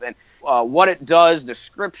it up and what it does,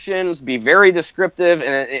 descriptions, be very descriptive,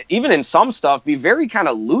 and even in some stuff, be very kind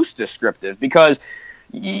of loose descriptive because,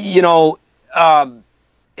 it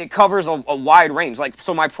covers a wide range. Like,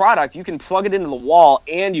 so my product, you can plug it into the wall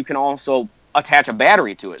and you can also attach a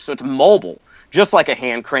battery to it. So it's mobile, just like a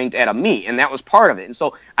hand cranked at a meat, and that was part of it. And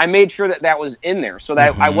so I made sure that was in there so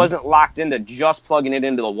that I wasn't locked into just plugging it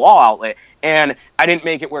into the wall outlet, and I didn't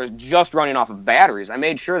make it where it's just running off of batteries. I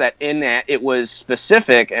made sure that in that it was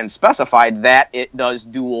specific and specified that it does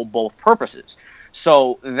both purposes.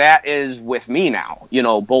 So that is with me now,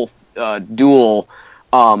 both dual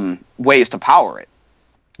ways to power it.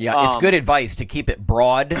 Yeah, it's good advice to keep it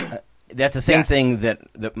broad. That's the same thing that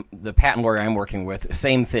the patent lawyer I'm working with,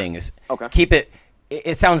 same thing, is keep it,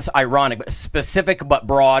 it sounds ironic, but specific but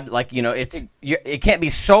broad. Like, it can't be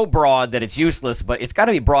so broad that it's useless, but it's got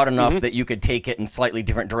to be broad enough that you could take it in slightly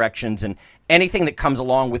different directions, and anything that comes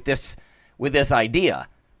along with this idea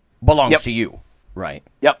belongs to you, right?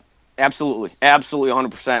 Yep. Absolutely. Absolutely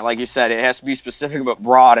 100%. Like you said, it has to be specific but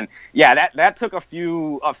broad. And yeah, that took a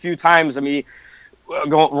few times of me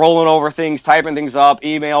rolling over things, typing things up,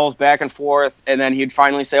 emails back and forth, and then he'd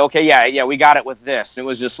finally say, okay, yeah, we got it with this. It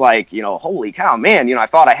was just like, holy cow, man, I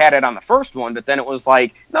thought I had it on the first one, but then it was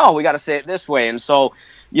like, no, we got to say it this way. And so,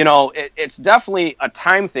 it's definitely a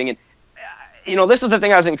time thing. And, this is the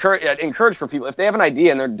thing I was encouraged for people. If they have an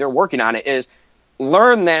idea and they're working on it, is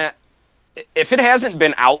learn that if it hasn't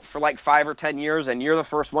been out for like 5 or 10 years and you're the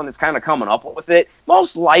first one that's kind of coming up with it,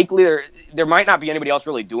 most likely there might not be anybody else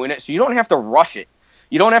really doing it. So you don't have to rush it.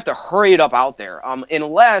 You don't have to hurry it up out there,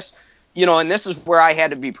 unless, and this is where I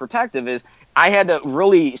had to be protective, is I had to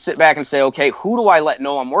really sit back and say, okay, who do I let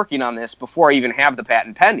know I'm working on this before I even have the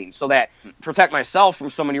patent pending, so that protect myself from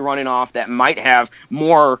somebody running off that might have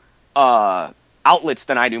more outlets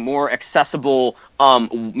than I do, more accessible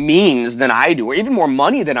means than I do, or even more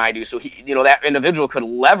money than I do. So that individual could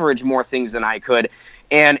leverage more things than I could,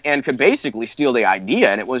 and could basically steal the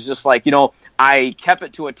idea. And it was just like, I kept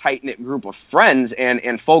it to a tight-knit group of friends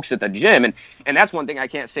and folks at the gym. And that's one thing I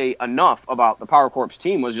can't say enough about the Power Corps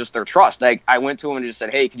team, was just their trust. Like, I went to them and just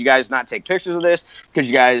said, hey, could you guys not take pictures of this? Could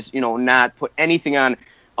you guys, not put anything on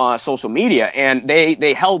social media? And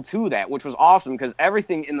they held to that, which was awesome, because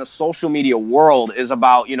everything in the social media world is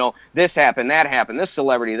about, this happened, this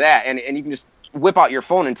celebrity, that. And you can just whip out your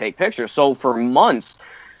phone and take pictures. So for months,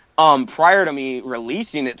 prior to me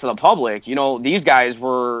releasing it to the public, these guys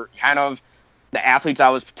were kind of the athletes I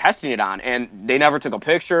was testing it on, and they never took a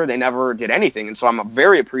picture, they never did anything. And so I'm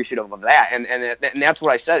very appreciative of that. And that's what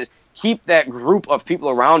I said, is keep that group of people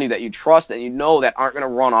around you that you trust, that that aren't going to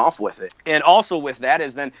run off with it. And also with that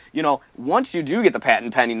is then, once you do get the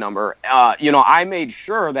patent pending number, I made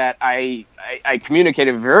sure that I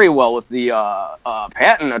communicated very well with the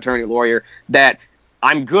patent attorney lawyer that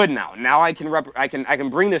I'm good now. Now I can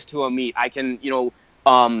bring this to a meet. I can,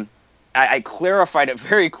 I clarified it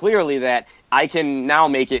very clearly that I can now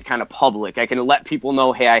make it kind of public. I can let people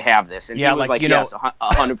know, hey, I have this. And he was like yes,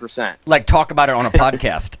 100%. Like, talk about it on a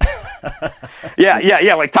podcast.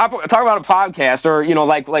 Yeah. Like talk about a podcast, or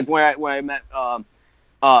like when I met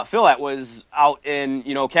Phil, that was out in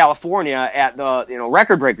California at the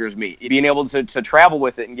Record Breakers meet, being able to travel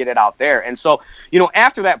with it and get it out there. And so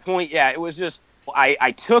after that point, it was just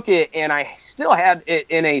I took it, and I still had it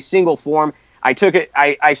in a single form. I took it.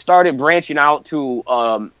 I started branching out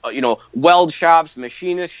to weld shops,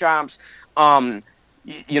 machinist shops,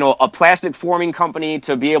 a plastic forming company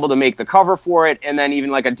to be able to make the cover for it, and then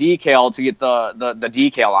even like a decal to get the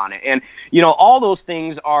decal on it. And all those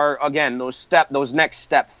things are, again, those next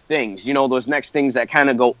step things. Those next things that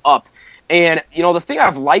kind of go up. And the thing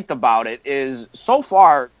I've liked about it is, so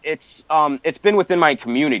far it's been within my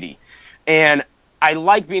community, and I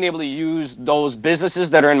like being able to use those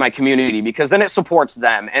businesses that are in my community, because then it supports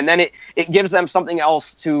them, and then it gives them something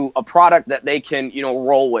else, to a product that they can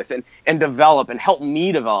roll with and develop and help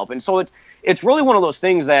me develop. And so it's really one of those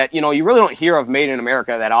things that you really don't hear of made in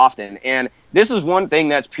America that often. And this is one thing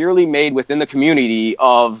that's purely made within the community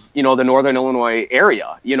of the Northern Illinois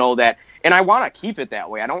area. And I want to keep it that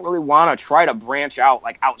way. I don't really want to try to branch out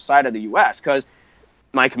like outside of the U.S. because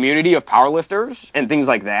my community of powerlifters and things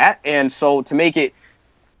like that. And so to make it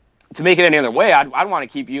any other way, I'd want to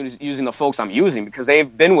keep using the folks I'm using, because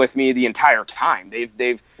they've been with me the entire time.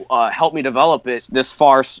 They've helped me develop it this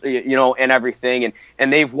far, and everything,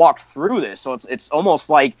 and they've walked through this. So it's almost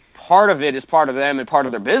like part of it is part of them and part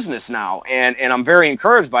of their business now. And I'm very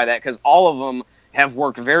encouraged by that, because all of them have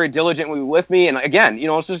worked very diligently with me. And again,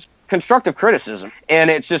 it's just constructive criticism, and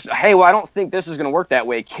it's just, hey, well, I don't think this is going to work that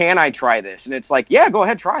way. Can I try this? And it's like, yeah, go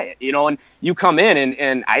ahead, try it. And you come in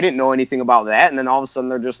and I didn't know anything about that, and then all of a sudden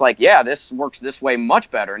they're just like, yeah, this works this way much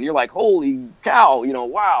better, and you're like, holy cow,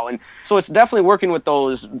 wow. And so it's definitely working with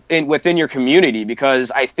those within your community, because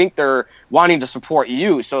I think they're wanting to support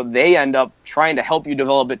you, so they end up trying to help you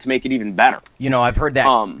develop it to make it even better. I've heard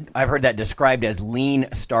that described as lean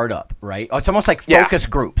startup, right? It's almost like focus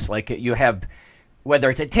groups, like you have,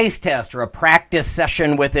 whether it's a taste test or a practice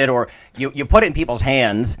session with it, or you put it in people's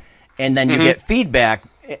hands and then you get feedback.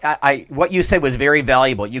 What you said was very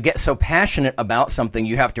valuable. You get so passionate about something,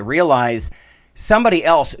 you have to realize somebody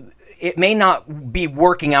else, it may not be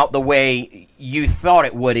working out the way you thought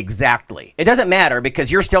it would exactly. It doesn't matter,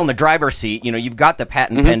 because you're still in the driver's seat. You've got the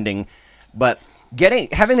patent pending, but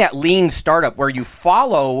having that lean startup where you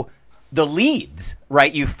follow the leads,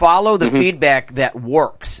 right? You follow the feedback that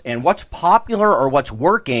works, and what's popular or what's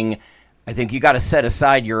working. I think you got to set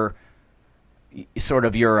aside your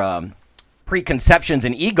preconceptions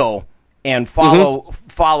and ego and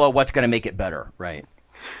follow what's going to make it better, right?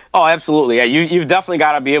 Oh, absolutely. Yeah, you've definitely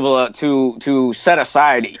got to be able to set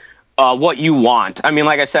aside what you want. I mean,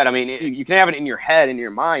 like I said, you can have it in your head, in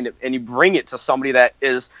your mind, and you bring it to somebody that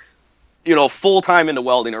is, full time into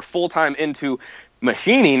welding or full time into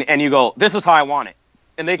machining, and you go, this is how I want it.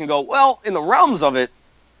 And they can go, well, in the realms of it,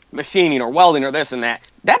 machining or welding or this and that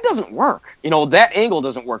doesn't work. That angle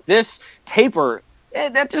doesn't work. This taper,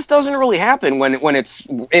 that just doesn't really happen when it's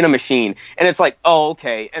in a machine. And it's like, oh,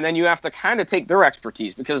 okay. And then you have to kind of take their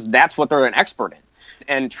expertise, because that's what they're an expert in,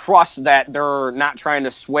 and trust that they're not trying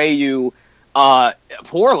to sway you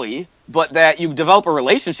poorly, but that you develop a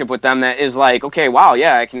relationship with them that is like, okay, wow,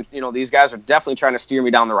 yeah, I can, these guys are definitely trying to steer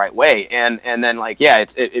me down the right way. And then, like, yeah,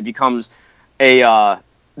 it becomes and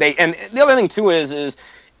the other thing too is,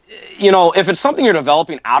 if it's something you're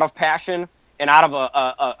developing out of passion and out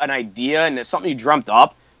of an idea, and it's something you dreamt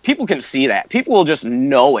up, people can see that. People will just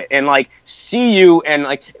know it and, like, see you. And,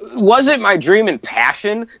 like, was it my dream and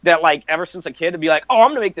passion that, like, ever since a kid to be like, oh, I'm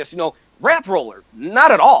going to make this, wrap roller?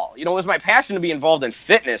 Not at all. It was my passion to be involved in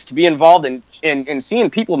fitness, to be involved in seeing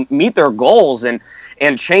people meet their goals and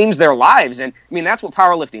change their lives. And, that's what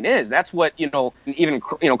powerlifting is. That's what, even,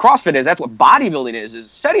 CrossFit is. That's what bodybuilding is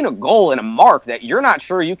setting a goal and a mark that you're not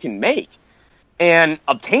sure you can make, and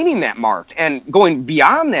obtaining that mark and going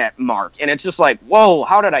beyond that mark. And it's just like, whoa,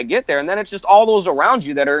 how did I get there? And then it's just all those around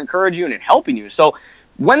you that are encouraging you and helping you. So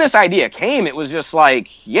when this idea came, it was just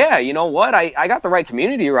like, yeah, you know what? I got the right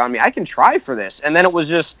community around me. I can try for this. And then it was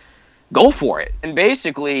just go for it. And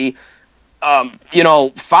basically,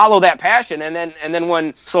 follow that passion. And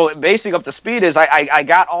then so basically up to speed is I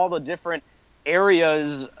got all the different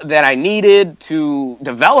areas that I needed to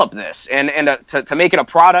develop this and to make it a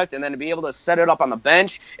product, and then to be able to set it up on the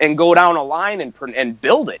bench and go down a line and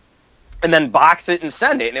build it, and then box it and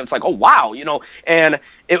send it. And it was like, oh, wow, and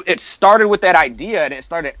it started with that idea, and it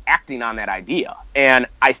started acting on that idea. And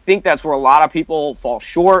I think that's where a lot of people fall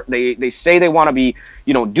short. They say they want to be,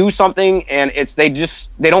 do something, and they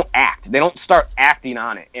don't act. They don't start acting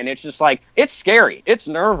on it. And it's just like, it's scary. It's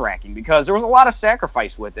nerve-wracking, because there was a lot of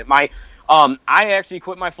sacrifice with it. I actually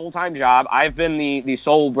quit my full-time job. I've been the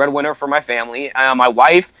sole breadwinner for my family. My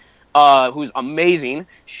wife, who's amazing,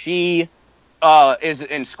 she is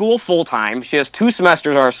in school full-time. She has 2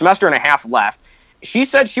 semesters or a semester and a half left. She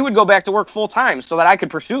said she would go back to work full-time so that I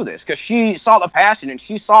could pursue this, because she saw the passion and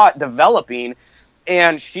she saw it developing,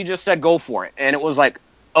 and she just said, go for it. And it was like,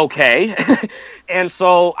 okay. And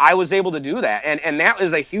so I was able to do that. And that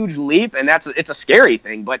is a huge leap, and it's a scary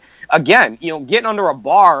thing. But again, getting under a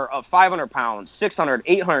bar of 500 pounds, 600,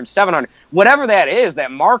 800, 700, whatever that is,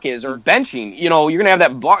 that mark is, or benching, you're going to have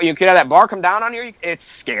that bar, you could have that bar come down on you. It's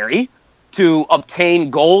scary to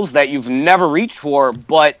obtain goals that you've never reached for.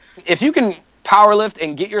 But if you can powerlift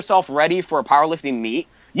and get yourself ready for a powerlifting meet,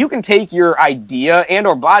 you can take your idea and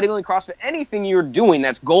or bodybuilding, CrossFit, anything you're doing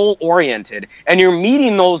that's goal-oriented, and you're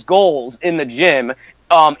meeting those goals in the gym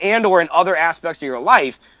and or in other aspects of your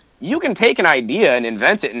life, you can take an idea and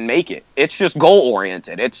invent it and make it. It's just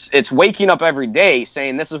goal-oriented. It's waking up every day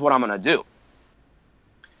saying, this is what I'm going to do.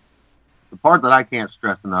 The part that I can't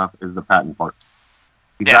stress enough is the patent part.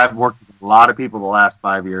 Because I've worked with a lot of people the last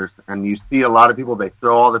 5 years, and you see a lot of people, they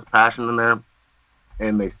throw all this passion in there,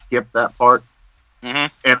 and they skip that part.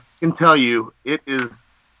 Mm-hmm. And I can tell you, it is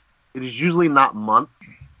usually not months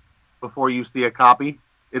before you see a copy.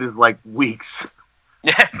 It is like weeks.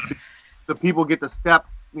 Yeah. The people get the steps.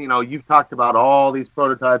 You've talked about all these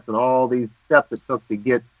prototypes and all these steps it took to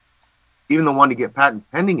get, even the one to get patent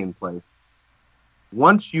pending in place.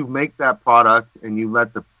 Once you make that product and you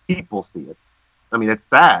let the people see it, I mean, it's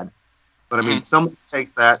sad, but I mean, somebody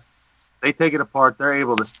takes that, they take it apart, they're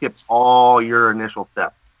able to skip all your initial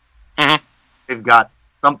steps. Mm-hmm. They've got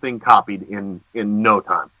something copied in no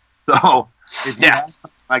time. So if you have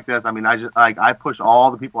something like this, I mean, I push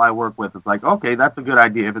all the people I work with. It's like, okay, that's a good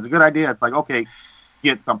idea. If it's a good idea, it's like, okay,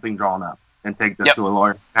 get something drawn up and take this to a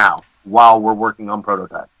lawyer now while we're working on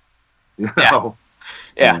prototypes. Yeah.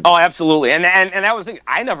 Oh, absolutely. And that was the thing.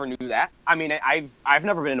 I never knew that. I mean, I've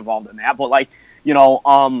never been involved in that, but and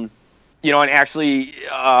actually,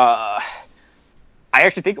 I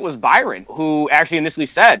actually think it was Byron who actually initially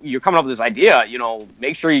said, "You're coming up with this idea.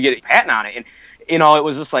 Make sure you get a patent on it." And it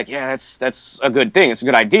was just like, yeah, that's a good thing. It's a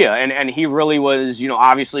good idea. And he really was,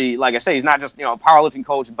 obviously, like I say, he's not just a powerlifting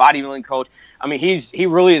coach, bodybuilding coach. I mean, he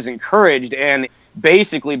really is encouraged and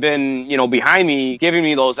basically been, behind me, giving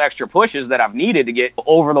me those extra pushes that I've needed to get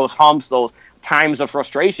over those humps, those times of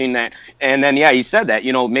frustration and then, he said that,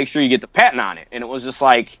 make sure you get the patent on it. And it was just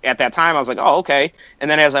like, at that time, I was like, oh, okay.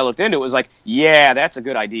 And then as I looked into it, it was like, yeah, that's a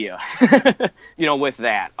good idea, with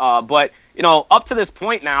that. But, up to this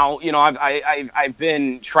point now, I've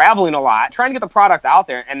been traveling a lot, trying to get the product out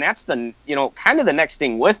there. And that's the, kind of the next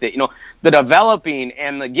thing with it, the developing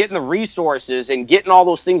and the getting the resources and getting all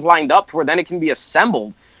those things lined up to where then it can be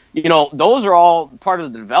assembled. Those are all part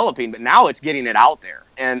of the developing, but now it's getting it out there.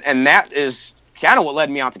 And that is kind of what led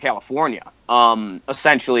me out to California,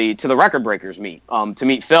 essentially to the Record Breakers meet, to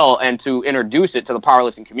meet Phil and to introduce it to the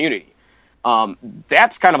powerlifting community.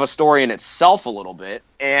 That's kind of a story in itself a little bit.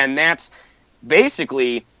 And that's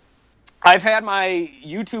basically, I've had my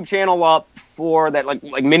YouTube channel up for that,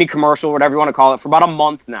 like mini commercial, whatever you want to call it, for about a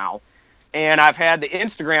month now. And I've had the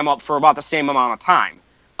Instagram up for about the same amount of time.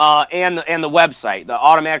 And the website, the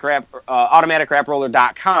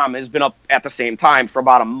automaticraproller.com, has been up at the same time for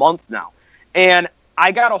about a month now. And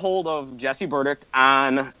I got a hold of Jesse Burdick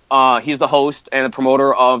on, he's the host and the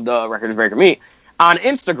promoter of the Records Breaker Meet, on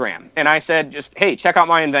Instagram. And I said, just, hey, check out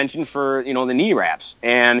my invention for, the knee wraps.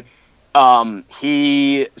 And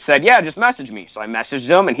he said, yeah, just message me. So I messaged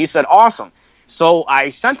him, and he said, awesome. So I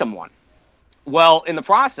sent him one. Well, in the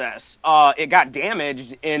process, it got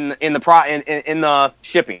damaged in the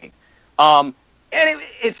shipping, and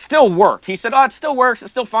it still worked. He said, "Oh, it still works. It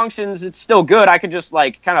still functions. It's still good. I could just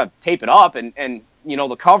kind of tape it up, and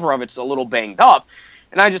the cover of it's a little banged up."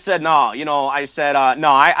 And I just said, "No, no, I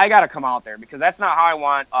got to come out there because that's not how I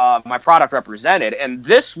want my product represented." And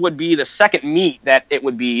this would be the second meet that it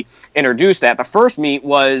would be introduced at. The first meet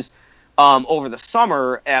was over the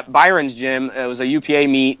summer at Byron's gym. It was a UPA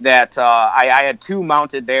meet that I had two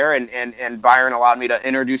mounted there, and Byron allowed me to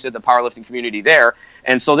introduce it to the powerlifting community there.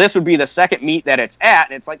 And so this would be the second meet that it's at.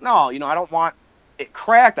 And it's like, no, I don't want it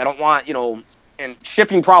cracked. I don't want, and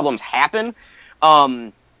shipping problems happen.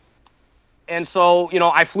 And so,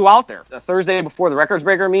 I flew out there. The Thursday before the Records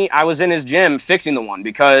Breaker meet, I was in his gym fixing the one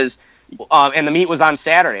because and the meet was on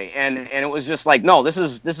Saturday. And it was just like, no, this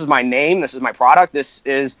is my name. This is my product. This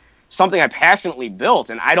is something I passionately built,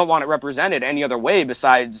 and I don't want it represented any other way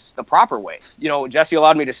besides the proper way. Jesse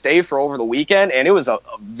allowed me to stay for over the weekend, and it was a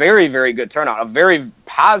very, very good turnout, a very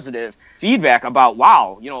positive feedback about,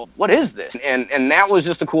 wow, what is this? And that was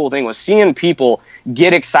just a cool thing, was seeing people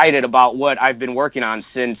get excited about what I've been working on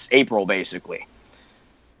since April, basically.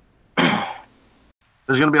 There's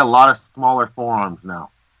going to be a lot of smaller forearms now.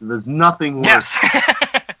 There's nothing worse. Yes.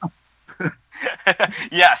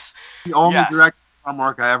 Yes. The only direct arm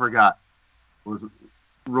work I ever got was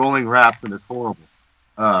rolling wraps, and it's horrible.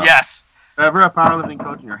 Yes. If ever a powerlifting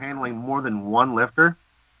coach and you're handling more than one lifter,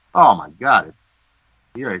 oh my God!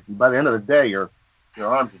 By the end of the day, your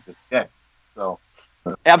arms are just dead. So.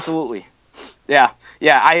 Absolutely. Yeah.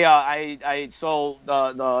 I so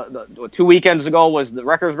the 2 weekends ago was the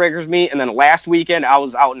Records Breakers meet, and then last weekend I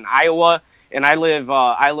was out in Iowa. And I live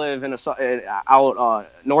in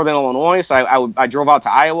northern Illinois, so I drove out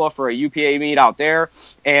to Iowa for a UPA meet out there,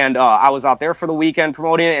 and I was out there for the weekend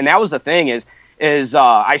promoting it. And that was the thing is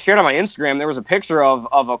I shared on my Instagram, there was a picture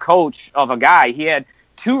of a coach, of a guy. He had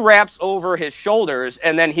 2 wraps over his shoulders,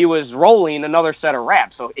 and then he was rolling another set of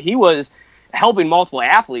wraps. So he was, helping multiple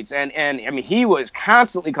athletes, and I mean, he was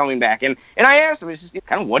constantly coming back, and I asked him, it's just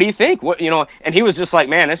kind of, what do you think? What, and he was just like,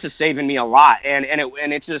 man, this is saving me a lot, and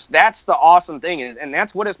it's just, that's the awesome thing, and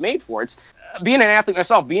that's what it's made for. It's being an athlete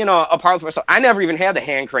myself, being a powerlifter myself. I never even had the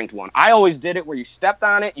hand cranked one. I always did it where you stepped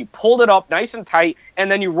on it, you pulled it up nice and tight,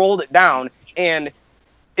 and then you rolled it down, and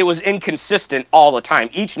it was inconsistent all the time.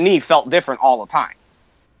 Each knee felt different all the time.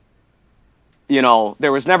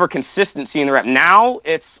 There was never consistency in the rep. Now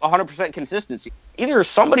it's 100% consistency. Either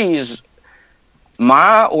somebody's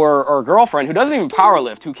ma or girlfriend who doesn't even power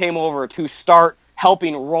lift, who came over to start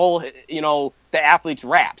helping roll, the athlete's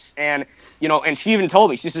reps. And, and she even told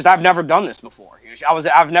me, she says, I've never done this before.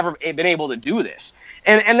 I've never been able to do this.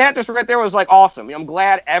 And that just right there was like awesome. I'm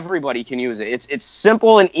glad everybody can use it. It's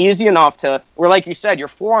simple and easy enough to where, like you said, your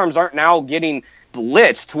forearms aren't now getting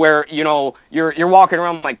blitzed where you're walking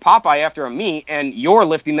around like Popeye after a meet and you're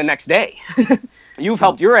lifting the next day. You've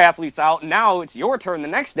helped your athletes out, and now it's your turn the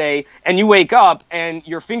next day, and you wake up and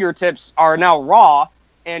your fingertips are now raw,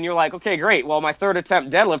 and you're like, okay, great, well, my third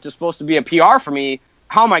attempt deadlift is supposed to be a PR for me.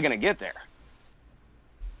 How am I going to get there?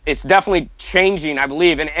 It's definitely changing, I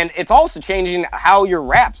believe, and it's also changing how your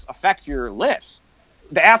reps affect your lifts.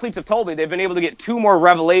 The athletes have told me they've been able to get 2 more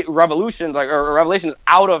revelations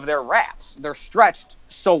out of their reps. They're stretched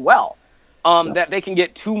so well that they can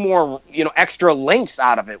get 2 more, extra lengths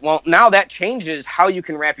out of it. Well, now that changes how you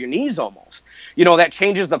can wrap your knees almost. That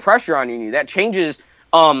changes the pressure on your knee. That changes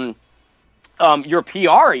your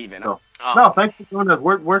PR even. No, thanks for doing this.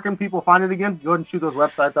 Where can people find it again? Go ahead and shoot those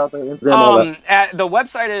websites out there. Instagram, the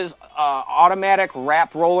website is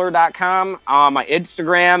automaticraproller.com. My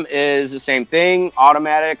Instagram is the same thing,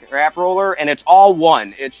 automatic rap roller, and it's all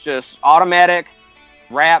one. It's just automatic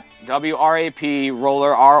rap, WRAP,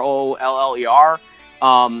 roller, ROLLER.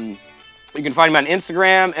 You can find me on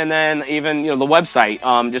Instagram, and then even the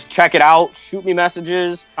website. Just check it out. Shoot me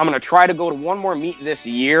messages. I'm gonna try to go to one more meet this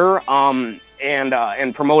year.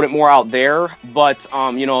 And promote it more out there. But,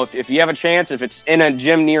 if you have a chance, if it's in a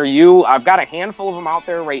gym near you, I've got a handful of them out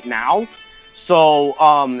there right now. So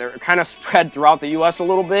they're kind of spread throughout the U.S. a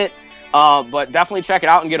little bit. But definitely check it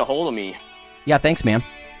out and get a hold of me. Yeah, thanks, man.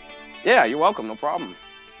 Yeah, you're welcome. No problem.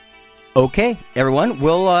 Okay, everyone.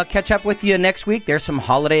 We'll catch up with you next week. There's some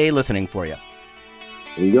holiday listening for you.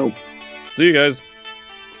 There you go. See you guys.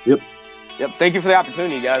 Yep. Thank you for the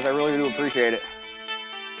opportunity, guys. I really do appreciate it.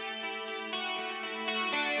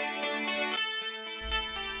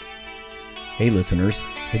 Hey listeners,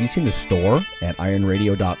 have you seen the store at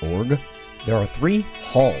ironradio.org? There are 3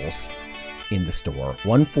 halls in the store.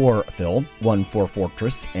 One for Phil, one for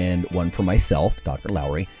Fortress, and one for myself, Dr.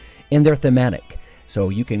 Lowry, and they're thematic. So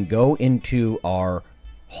you can go into our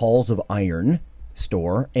Halls of Iron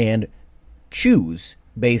store and choose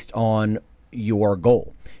based on your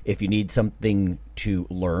goal. If you need something to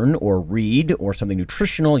learn or read or something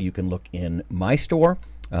nutritional, you can look in my store,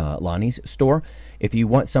 Lonnie's store. If you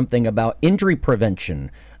want something about injury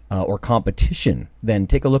prevention or competition, then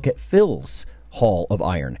take a look at Phil's Hall of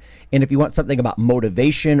Iron. And if you want something about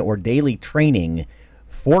motivation or daily training,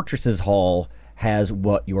 Fortress's Hall has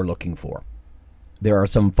what you're looking for. There are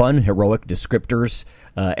some fun, heroic descriptors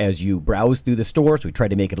as you browse through the stores. We try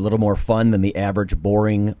to make it a little more fun than the average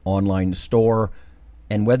boring online store.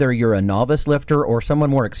 And whether you're a novice lifter or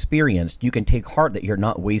someone more experienced, you can take heart that you're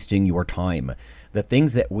not wasting your time. The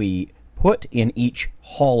things that we put in each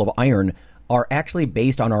Hall of Iron are actually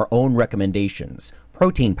based on our own recommendations.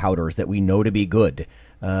 Protein powders that we know to be good,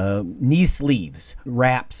 knee sleeves,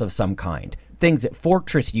 wraps of some kind, things that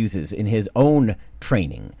Fortress uses in his own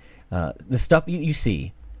training. The stuff you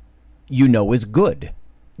see, is good.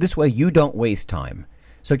 This way you don't waste time.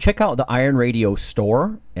 So check out the Iron Radio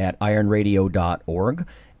store at ironradio.org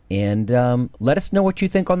and let us know what you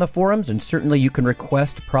think on the forums, and certainly you can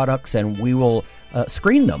request products and we will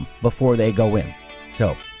screen them before they go in.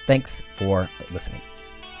 So thanks for listening.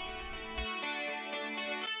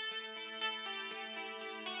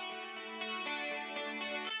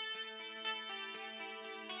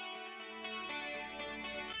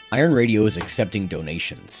 Iron Radio is accepting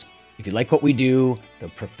donations. If you like what we do, the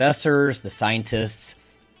professors, the scientists,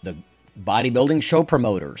 the bodybuilding show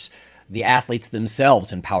promoters, the athletes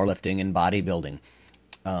themselves in powerlifting and bodybuilding,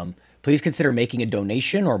 please consider making a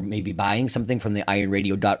donation or maybe buying something from the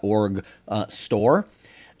ironradio.org store.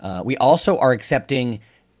 We also are accepting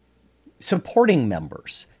supporting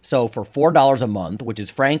members. So for $4 a month, which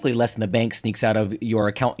is frankly less than the bank sneaks out of your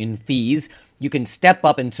account in fees, you can step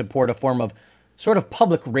up and support a form of sort of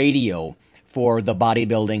public radio for the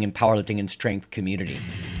bodybuilding and powerlifting and strength community.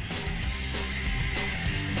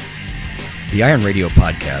 The Iron Radio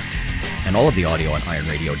Podcast And all of the audio on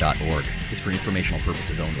ironradio.org is for informational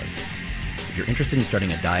purposes only. If you're interested in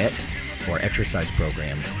starting a diet or exercise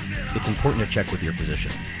program, it's important to check with your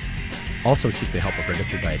physician. Also seek the help of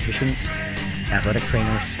registered dietitians, athletic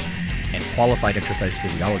trainers, and qualified exercise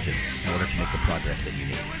physiologists in order to make the progress that you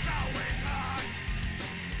need.